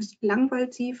 Das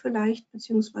langweilt Sie vielleicht,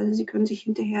 beziehungsweise Sie können sich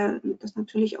hinterher das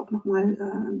natürlich auch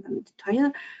nochmal im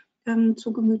Detail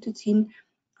zu Gemüte ziehen.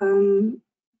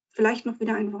 Vielleicht noch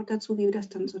wieder ein Wort dazu, wie wir das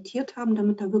dann sortiert haben,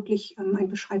 damit da wirklich ein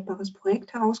beschreibbares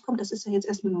Projekt herauskommt. Das ist ja jetzt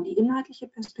erstmal nur die inhaltliche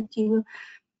Perspektive.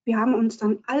 Wir haben uns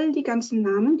dann all die ganzen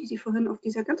Namen, die Sie vorhin auf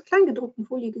dieser ganz klein gedruckten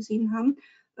Folie gesehen haben,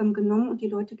 genommen und die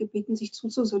Leute gebeten, sich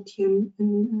zuzusortieren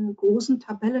in großen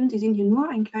Tabellen. Sie sehen hier nur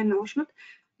einen kleinen Ausschnitt,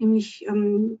 nämlich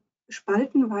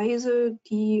spaltenweise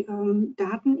die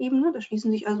Datenebene. Da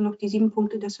schließen sich also noch die 7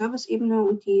 Punkte der Service-Ebene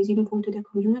und die 7 Punkte der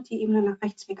Community-Ebene nach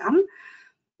rechts weg an.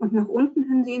 Und nach unten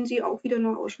hin sehen Sie auch wieder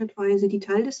nur ausschnittweise die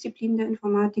Teildisziplinen der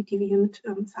Informatik, die wir hiermit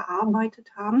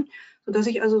verarbeitet haben, sodass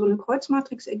sich also so eine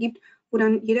Kreuzmatrix ergibt, wo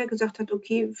dann jeder gesagt hat,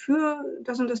 okay, für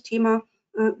das und das Thema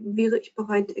wäre ich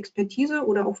bereit, Expertise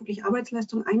oder auch wirklich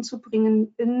Arbeitsleistung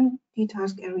einzubringen in die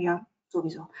Task Area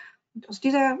sowieso. Und aus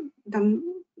dieser dann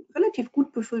relativ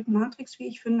gut befüllten Matrix, wie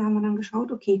ich finde, haben wir dann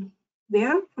geschaut, okay,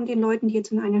 wer von den Leuten, die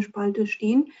jetzt in einer Spalte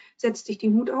stehen, setzt sich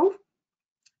den Hut auf?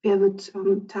 Wer wird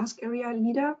Task Area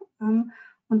Leader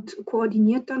und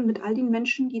koordiniert dann mit all den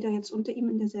Menschen, die da jetzt unter ihm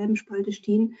in derselben Spalte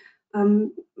stehen,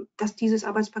 dass dieses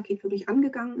Arbeitspaket wirklich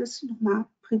angegangen ist, nochmal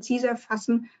präziser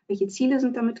fassen, welche Ziele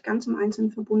sind damit ganz im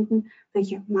Einzelnen verbunden,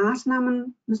 welche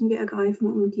Maßnahmen müssen wir ergreifen,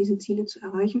 um diese Ziele zu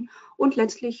erreichen und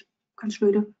letztlich, ganz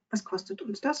schnöde, was kostet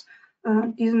uns das?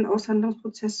 Diesen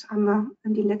Aushandlungsprozess haben wir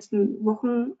in den letzten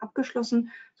Wochen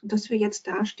abgeschlossen, sodass wir jetzt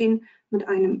dastehen mit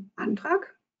einem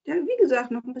Antrag, der, wie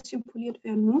gesagt, noch ein bisschen poliert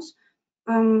werden muss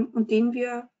und den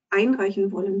wir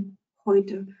einreichen wollen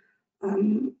heute.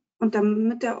 Und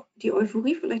damit die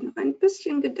Euphorie vielleicht noch ein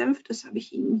bisschen gedämpft ist, habe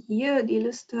ich Ihnen hier die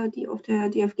Liste, die auf der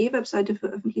DFG-Webseite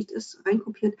veröffentlicht ist,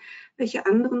 reinkopiert, welche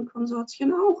anderen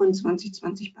Konsortien auch in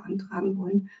 2020 beantragen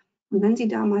wollen. Und wenn Sie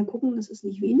da mal gucken, das ist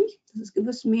nicht wenig, das ist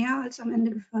gewiss mehr, als am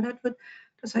Ende gefördert wird.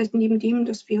 Das heißt, neben dem,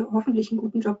 dass wir hoffentlich einen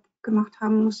guten Job gemacht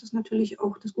haben, muss das natürlich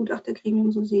auch das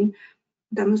Gutachtergremium so sehen.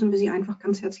 Da müssen wir Sie einfach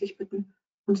ganz herzlich bitten,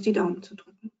 uns die Daumen zu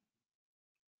drücken.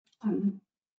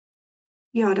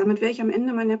 Ja, damit wäre ich am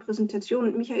Ende meiner Präsentation.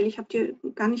 Und Michael, ich habe dir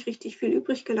gar nicht richtig viel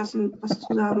übrig gelassen, was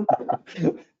zu sagen.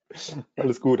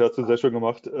 Alles gut, hast du sehr schön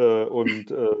gemacht. Und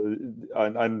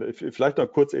vielleicht noch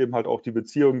kurz eben halt auch die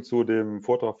Beziehung zu dem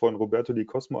Vortrag von Roberto di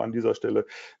Cosmo an dieser Stelle.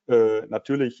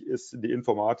 Natürlich ist die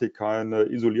Informatik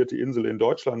keine isolierte Insel in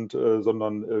Deutschland,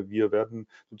 sondern wir werden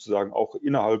sozusagen auch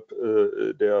innerhalb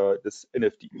des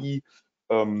NFDI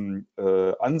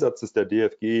Ansatzes der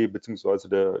DFG bzw.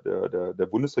 der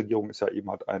Bundesregierung ist ja eben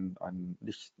halt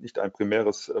nicht ein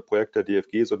primäres Projekt der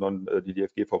DFG, sondern die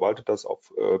DFG verwaltet das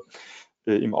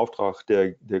im Auftrag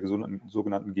der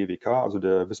sogenannten GWK, also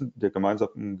der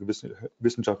gemeinsamen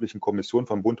wissenschaftlichen Kommission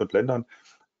von Bund und Ländern.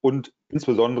 Und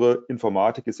insbesondere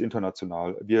Informatik ist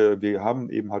international. Wir haben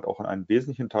eben halt auch einen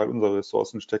wesentlichen Teil unserer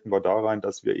Ressourcen stecken wir da rein,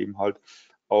 dass wir eben halt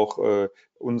auch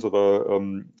unsere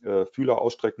Fühler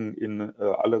ausstrecken in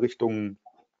alle Richtungen,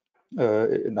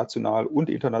 national und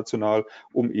international,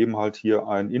 um eben halt hier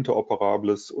ein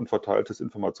interoperables und verteiltes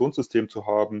Informationssystem zu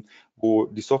haben, wo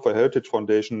die Software Heritage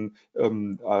Foundation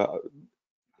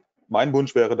mein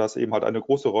Wunsch wäre, dass eben halt eine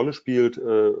große Rolle spielt,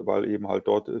 weil eben halt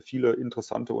dort viele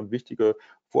interessante und wichtige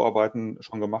Vorarbeiten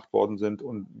schon gemacht worden sind.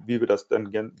 Und wie wir das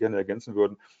dann gerne ergänzen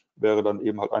würden, wäre dann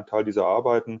eben halt ein Teil dieser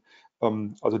Arbeiten.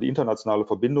 Also die internationale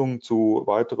Verbindung zu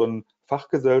weiteren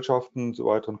Fachgesellschaften, zu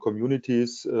weiteren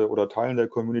Communities oder Teilen der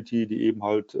Community, die eben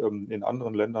halt in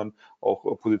anderen Ländern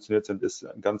auch positioniert sind, ist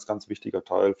ein ganz, ganz wichtiger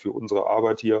Teil für unsere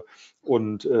Arbeit hier.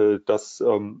 Und das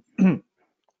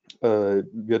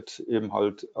wird eben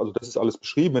halt, also das ist alles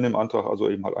beschrieben in dem Antrag, also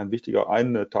eben halt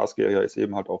eine Task Area ist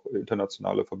eben halt auch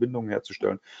internationale Verbindungen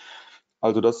herzustellen.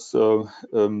 Also das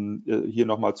hier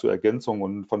nochmal zur Ergänzung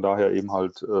und von daher eben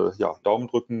halt, ja, Daumen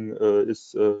drücken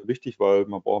ist wichtig, weil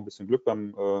man braucht ein bisschen Glück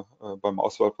beim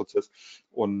Auswahlprozess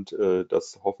und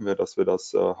das hoffen wir, dass wir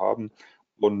das haben.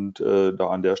 Und da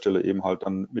an der Stelle eben halt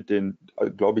dann mit den,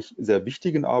 glaube ich, sehr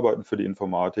wichtigen Arbeiten für die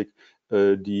Informatik,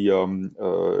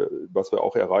 was wir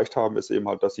auch erreicht haben, ist eben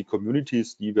halt, dass die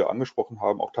Communities, die wir angesprochen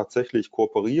haben, auch tatsächlich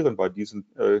kooperieren bei diesen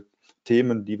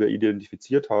Themen, die wir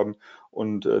identifiziert haben.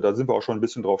 Und da sind wir auch schon ein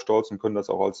bisschen drauf stolz und können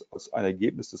das auch als ein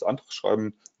Ergebnis des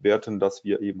Antragsschreibens werten, dass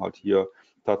wir eben halt hier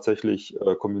tatsächlich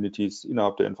Communities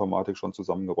innerhalb der Informatik schon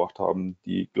zusammengebracht haben,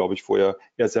 die, glaube ich, vorher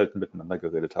eher selten miteinander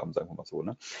geredet haben, sagen wir mal so.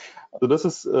 Ne? Also das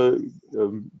ist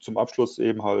zum Abschluss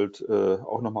eben halt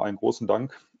auch nochmal einen großen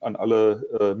Dank an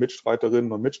alle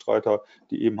Mitstreiterinnen und Mitstreiter,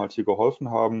 die eben halt hier geholfen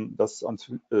haben, das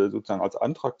sozusagen als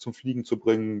Antrag zum Fliegen zu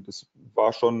bringen. Das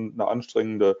war schon eine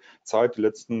anstrengende Zeit, die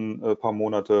letzten paar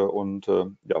Monate, und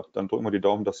ja, dann drücken wir die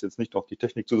Daumen, dass jetzt nicht noch die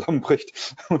Technik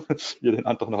zusammenbricht und wir den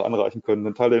Antrag noch anreichen können.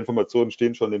 Ein Teil der Informationen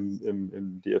stehen schon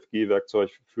im DFG-Werkzeug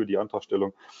für die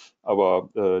Antragstellung, aber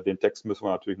den Text müssen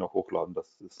wir natürlich noch hochladen,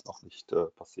 das ist noch nicht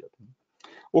passiert.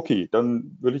 Okay,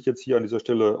 dann würde ich jetzt hier an dieser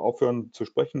Stelle aufhören zu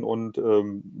sprechen und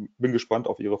bin gespannt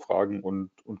auf Ihre Fragen und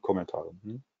Kommentare.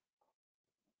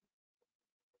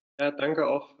 Ja, danke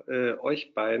auch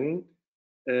euch beiden.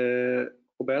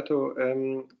 Roberto,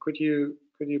 could you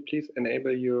please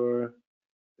enable your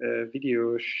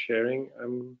video sharing?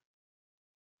 I'm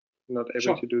not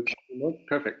able to do that.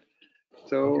 Perfect.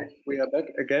 So Okay. we are back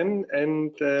again,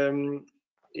 and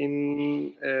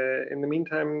in the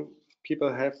meantime,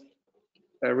 people have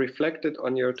reflected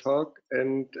on your talk,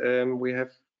 and we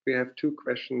have two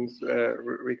questions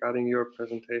regarding your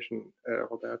presentation,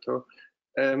 Roberto.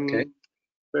 Okay.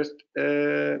 First,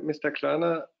 Mr.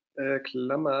 Klammer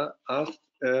asked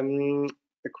a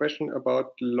question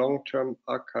about long-term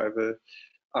archival.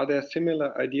 Are there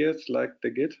similar ideas like the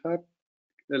GitHub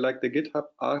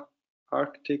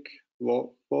Arctic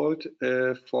Vault for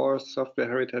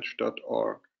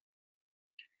softwareheritage.org?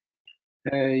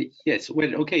 Yes,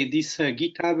 well, okay, this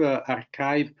GitHub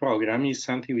archive program is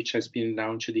something which has been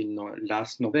launched in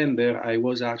last November. I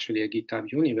was actually at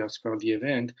GitHub Universe for the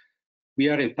event. We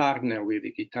are a partner with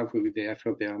the GitHub with the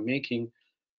effort they are making.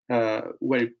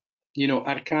 Well, you know,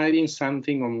 archiving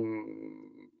something on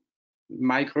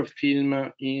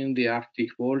microfilm in the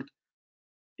Arctic Vault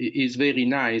is very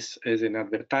nice as an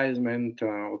advertisement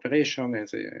operation,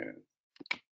 as a,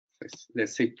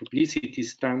 let's say, publicity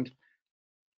stunt.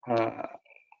 I'm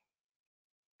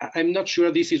not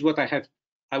sure this is what I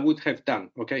would have done,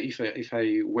 okay, if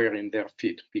I were in their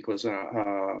feet, because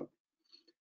who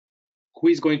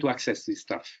is going to access this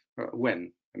stuff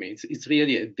when? I mean, it's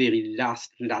really a very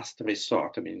last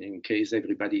resort. I mean, in case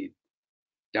everybody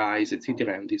dies,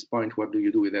 etc. At this point, what do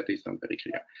you do with that? It's not very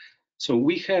clear. So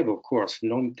we have, of course,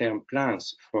 long-term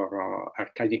plans for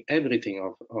archiving everything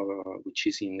of which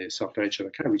is in the software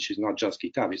archive, which is not just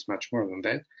GitHub, it's much more than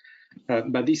that.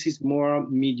 But this is more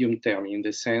medium term in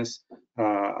the sense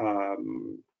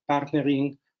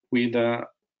partnering with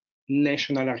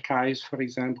national archives. For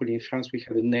example, in France, we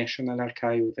have a national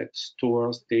archive that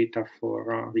stores data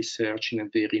for research in a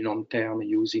very long term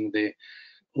using the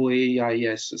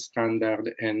OAIS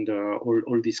standard and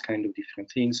all these kind of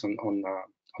different things on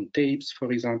tapes,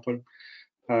 for example.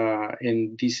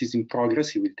 And this is in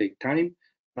progress, it will take time.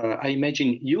 I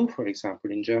imagine you, for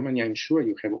example, in Germany, I'm sure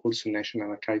you have also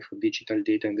National Archive for Digital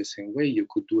Data in the same way. You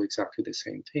could do exactly the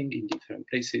same thing in different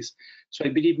places. So I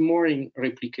believe more in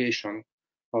replication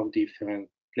of different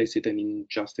places than in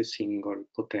just a single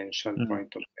potential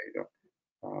point of failure.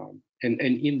 And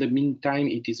in the meantime,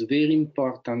 it is very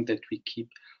important that we keep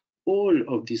all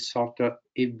of this software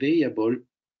available,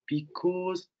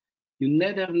 because you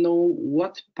never know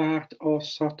what part of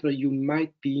software you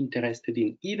might be interested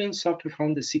in. Even software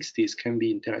from the 60s can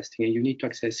be interesting, and you need to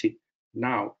access it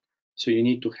now. So you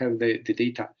need to have the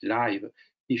data live.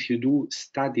 If you do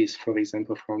studies, for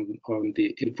example, on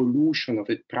the evolution of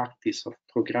the practice of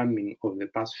programming over the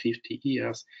past 50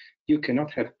 years, you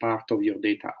cannot have part of your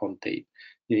data on tape.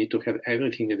 You need to have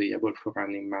everything available for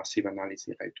running massive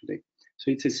analysis right today. So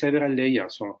it's a several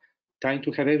layers. So trying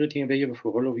to have everything available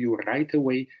for all of you right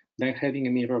away, then having a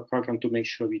mirror program to make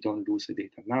sure we don't lose the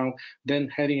data now, then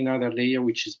having another layer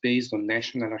which is based on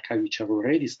national archives which are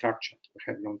already structured to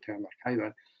have long-term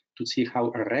archival, to see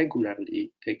how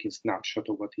regularly taking snapshot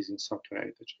of what is in software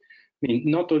heritage. I mean,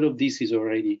 not all of this is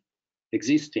already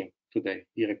existing today.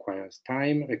 It requires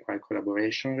time, requires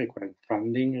collaboration, requires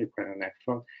funding, requires an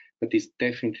effort, but it's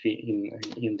definitely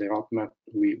in the roadmap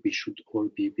we should all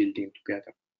be building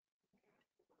together.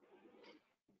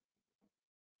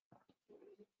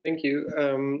 Thank you.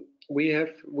 We have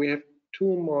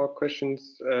two more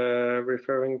questions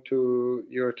referring to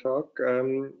your talk.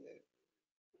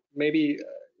 Maybe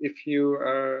if you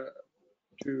are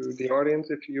to the audience,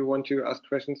 if you want to ask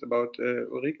questions about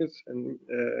Ulrike's and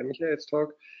Michael's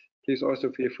talk, please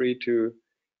also feel free to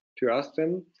ask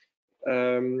them.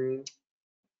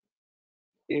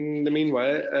 In the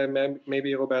meanwhile,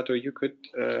 maybe Roberto, you could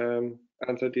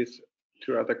answer these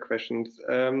two other questions.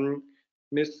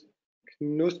 Ms.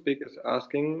 Knusbig is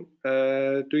asking,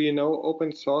 do you know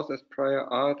open source as prior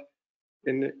art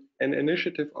in an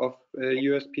initiative of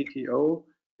USPTO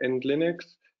and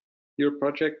Linux, your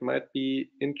project might be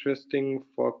interesting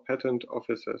for patent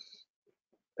offices.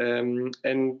 And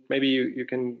maybe you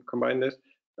can combine this.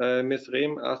 Ms.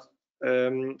 Rehm asked,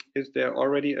 is there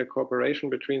already a cooperation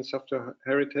between Software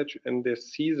Heritage and the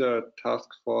CSER Task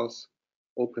Force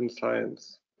Open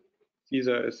Science?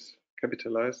 CSER is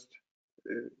capitalized.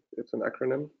 It's an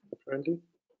acronym, apparently.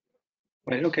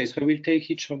 Well, okay, so I will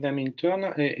take each of them in turn.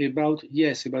 About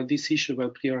this issue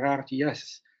about prior art,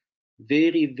 yes,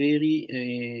 very,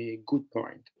 very good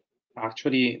point.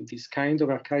 Actually, this kind of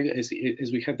archive, as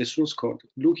we have the source code,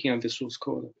 looking at the source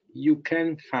code, you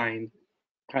can find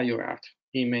prior art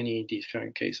in many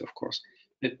different cases, of course.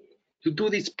 But to do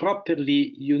this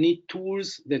properly, you need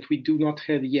tools that we do not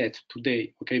have yet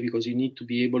today, okay? Because you need to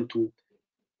be able to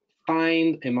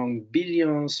find among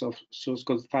billions of source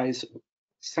code files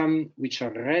some which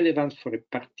are relevant for a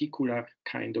particular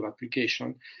kind of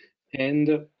application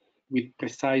and with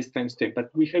precise timestamp. But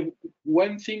we have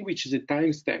one thing which is a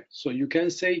timestamp. So you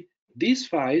can say this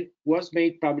file was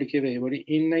made publicly available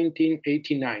in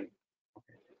 1989.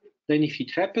 Okay. Then if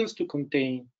it happens to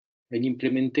contain an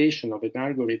implementation of an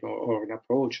algorithm or an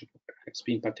approach that has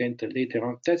been patented later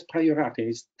on, that's prior art, and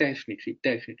it's definitely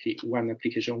one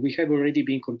application. We have already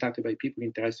been contacted by people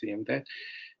interested in that,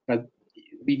 but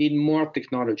we need more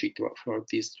technology for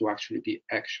this to actually be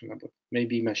actionable.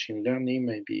 Maybe machine learning,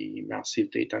 maybe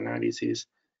massive data analysis.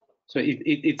 So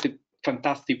it's a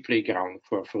fantastic playground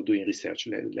for doing research,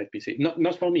 let me say.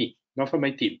 Not for me, not for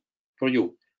my team, for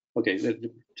you. Okay,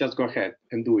 just go ahead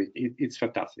and do it. It's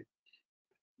fantastic.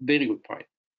 Very good point.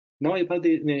 Now about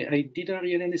I didn't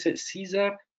really understand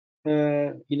CSER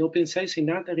in open science,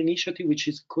 another initiative which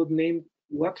is codenamed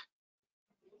what?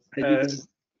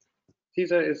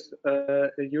 CSER is a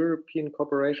European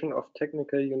Corporation of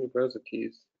Technical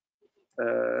Universities.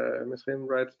 Ms. Rehm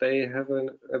writes, they have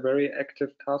a very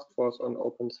active task force on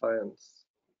open science.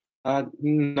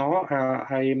 No,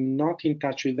 I am not in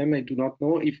touch with them. I do not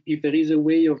know. If there is a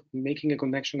way of making a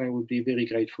connection, I would be very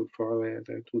grateful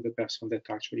to the person that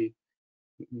actually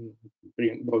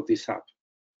brought this up.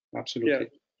 Absolutely. Yeah.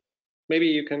 Maybe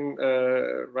you can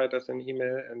write us an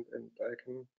email and I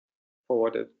can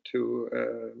forward it to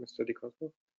Mr. Di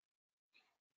Cosmo.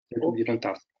 That would be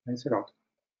fantastic. Thanks a lot.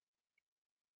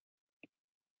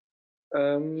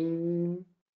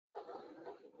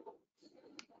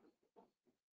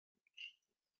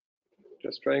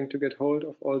 Just trying to get hold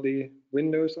of all the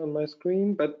windows on my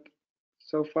screen, but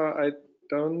so far I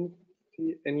don't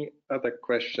see any other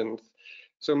questions.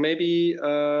 So maybe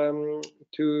to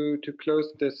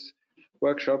close this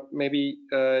workshop, maybe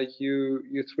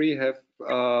you three have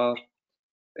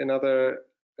another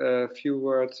few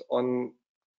words on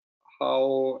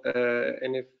how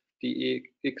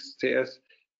NFDIxCS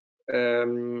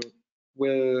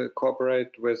will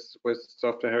cooperate with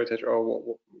Software Heritage,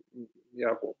 or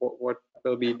what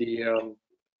will be the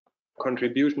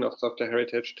contribution of Software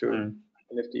Heritage to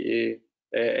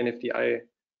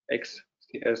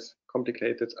NFDIxCS,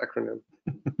 complicated acronym.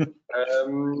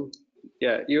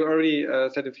 Yeah, you already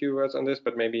said a few words on this,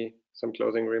 but maybe some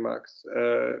closing remarks.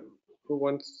 Who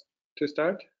wants to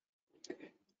start?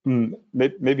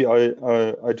 Maybe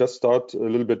I just start a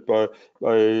little bit by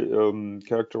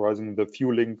characterizing the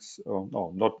few links.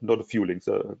 No, not a few links.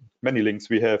 Many links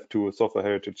we have to Software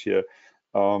Heritage here.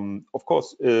 Of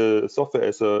course, software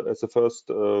as a first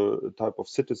type of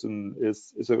citizen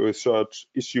is a research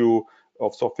issue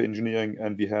of software engineering,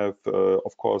 and we have,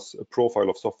 of course, a profile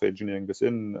of software engineering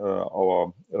within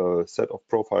our set of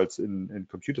profiles in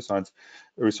computer science,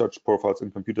 research profiles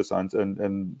in computer science,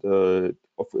 and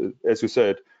as you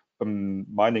said,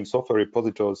 mining software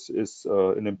repositories is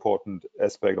an important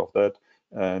aspect of that.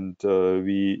 And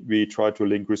we try to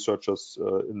link researchers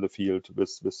in the field with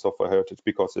Software Heritage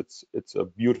because it's a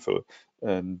beautiful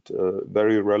and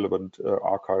very relevant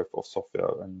archive of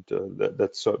software, and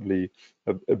that's certainly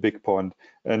a big point.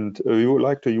 And we would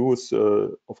like to use,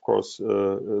 of course,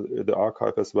 the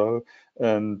archive as well.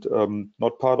 And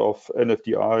not part of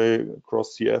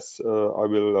NFDIxCS, I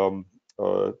will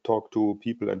talk to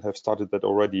people and have started that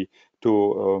already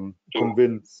to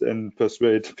convince and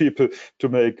persuade people to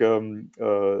make a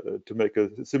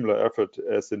similar effort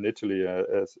as in Italy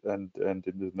and in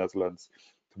the Netherlands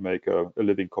to make a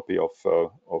living copy of the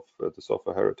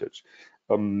Software Heritage.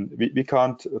 We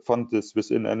can't fund this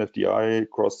within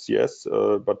NFDIxCS,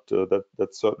 but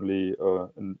that's certainly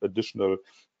an additional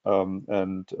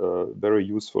and very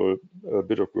useful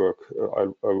bit of work I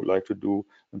would like to do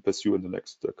and pursue in the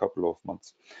next couple of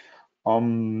months.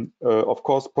 Of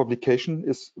course, publication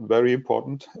is very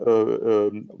important.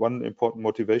 One important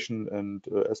motivation and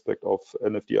aspect of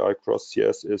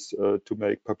NFDIxCS is to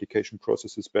make publication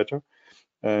processes better.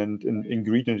 And an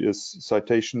ingredient is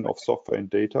citation of software and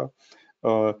data.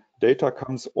 Data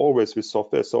comes always with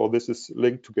software, so this is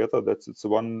linked together. It's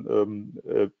one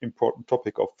important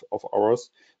topic of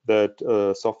ours, that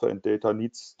software and data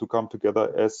needs to come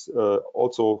together, as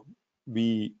also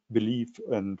we believe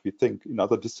and we think in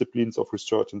other disciplines of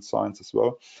research and science as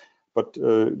well. But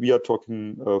we are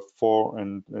talking for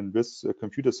and with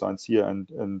computer science here,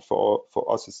 and for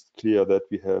us it's clear that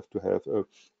we have to have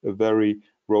a very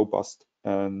robust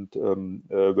and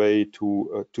way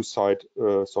to cite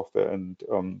software and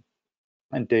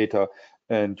data.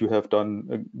 And you have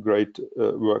done great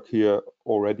work here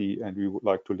already, and we would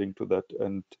like to link to that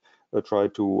and try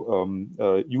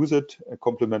to use it,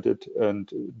 complement it, and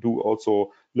do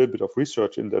also a little bit of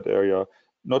research in that area,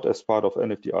 not as part of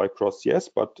NFDIxCS,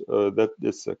 but that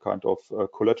is a kind of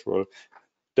collateral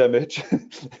damage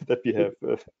that we have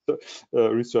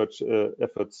research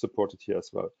efforts supported here as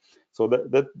well. So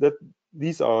that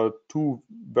these are two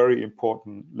very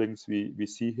important links we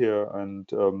see here,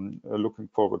 and looking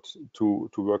forward to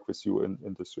work with you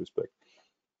in this respect.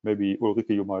 Maybe Ulrike,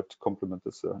 you might complement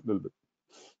this a little bit.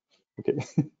 Okay.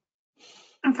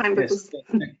 I'm fine with this.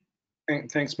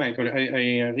 Thanks, Michael.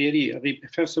 I really,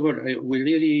 first of all, I will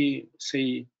really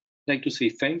like to say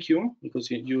thank you, because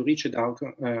you reached out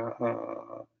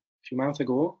a few months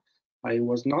ago. I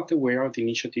was not aware of the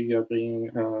initiative you are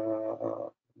bringing,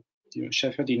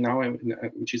 shepherding now,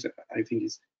 which is, I think,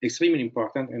 is extremely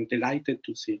important, and delighted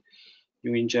to see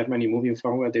you in Germany moving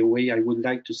forward the way I would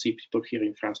like to see people here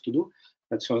in France to do.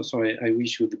 But so I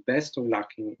wish you the best of luck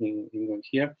in going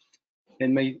here.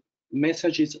 And my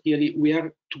message is really, we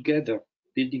are together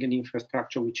building an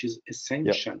infrastructure which is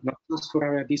essential, not just for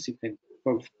our discipline,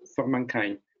 for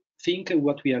mankind. Think of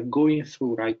what we are going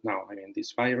through right now. I mean,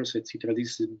 this virus, etc.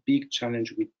 This is a big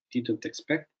challenge we didn't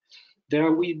expect.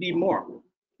 There will be more.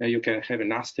 You can have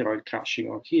an asteroid crashing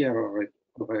out here, or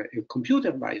a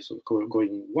computer virus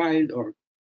going wild, or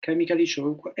chemical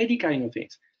issue, or any kind of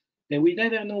things. And we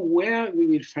never know where we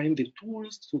will find the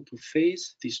tools to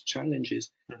face these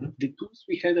challenges. Mm-hmm. The tools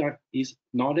we have is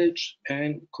knowledge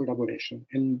and collaboration,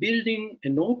 and building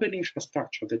an open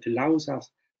infrastructure that allows us,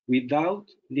 without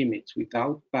limits,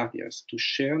 without barriers, to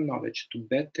share knowledge, to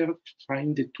better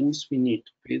find the tools we need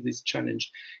to face this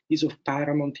challenge, is of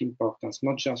paramount importance,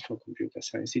 not just for computer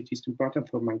science. It is important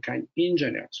for mankind in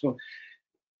general. So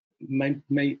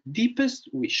my deepest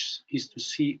wish is to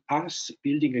see us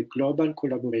building a global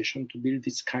collaboration to build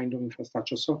this kind of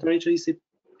infrastructure. Software is a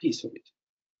piece of it.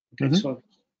 Okay, so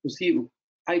to see,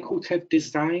 I could have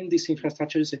designed this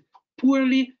infrastructure as a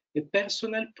purely a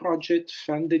personal project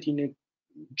funded in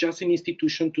just an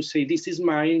institution to say, this is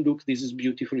mine, look, this is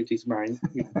beautiful, it is mine.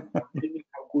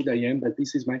 How good I am, but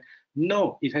this is mine.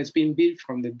 No, it has been built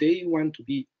from the day one to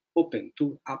be open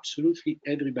to absolutely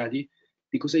everybody,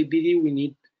 because I believe we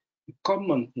need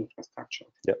common infrastructure.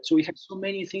 Yep. So we have so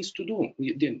many things to do.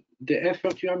 The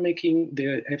effort you are making,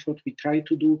 the effort we try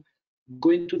to do,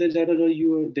 going to the level of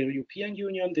the European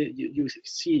Union, you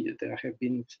see there have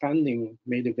been funding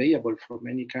made available for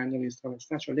many kinds of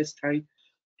infrastructure. Let's try to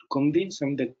convince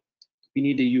them that we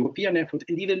need a European effort,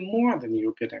 and even more than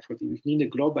European effort. We need a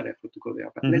global effort to go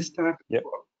there. But let's start. Yep.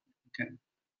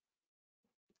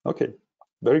 Okay,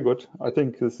 very good. I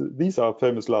think these are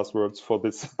famous last words for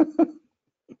this.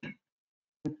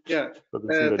 Yeah,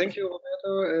 thank you,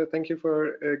 Roberto. Thank you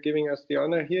for giving us the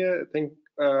honor here. Thank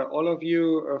all of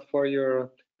you for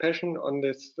your passion on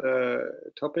this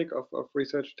topic of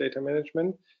research data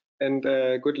management, and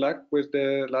good luck with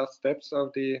the last steps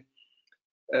of the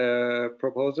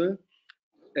proposal.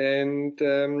 And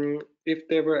if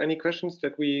there were any questions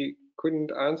that we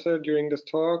couldn't answer during this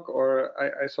talk, or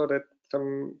I saw that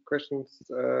some questions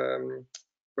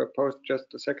were posed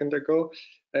just a second ago,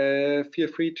 feel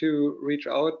free to reach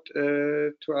out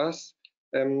to us.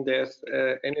 There's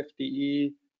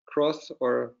NFDIxCS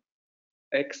or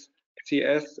xcs.org,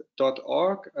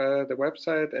 the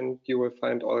website, and you will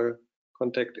find all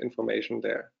contact information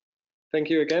there. Thank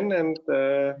you again, and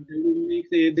we'll make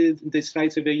the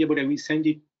slides available, and we send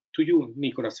it to you,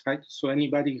 Nikolas, right? So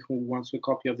anybody who wants a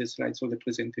copy of the slides or the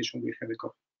presentation will have a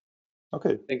copy.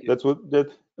 Okay, thank you. That's what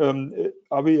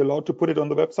are we allowed to put it on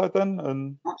the website then?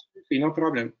 Absolutely, no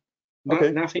problem.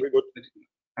 Okay, nothing. Very good.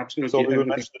 Absolutely. So we will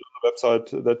mention it on the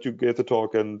website that you gave the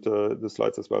talk and the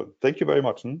slides as well. Thank you very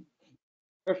much.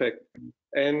 Perfect.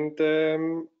 And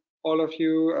all of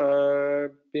you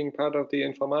being part of the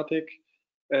Informatik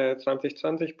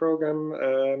 2020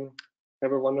 program,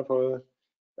 have a wonderful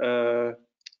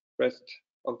rest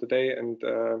of the day, and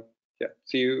yeah,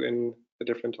 see you in the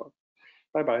different talk.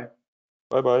 Bye bye.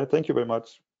 Bye bye. Thank you very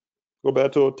much,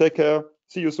 Roberto. Take care.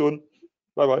 See you soon.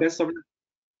 Bye bye. Best of luck.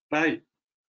 Bye.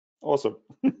 Awesome.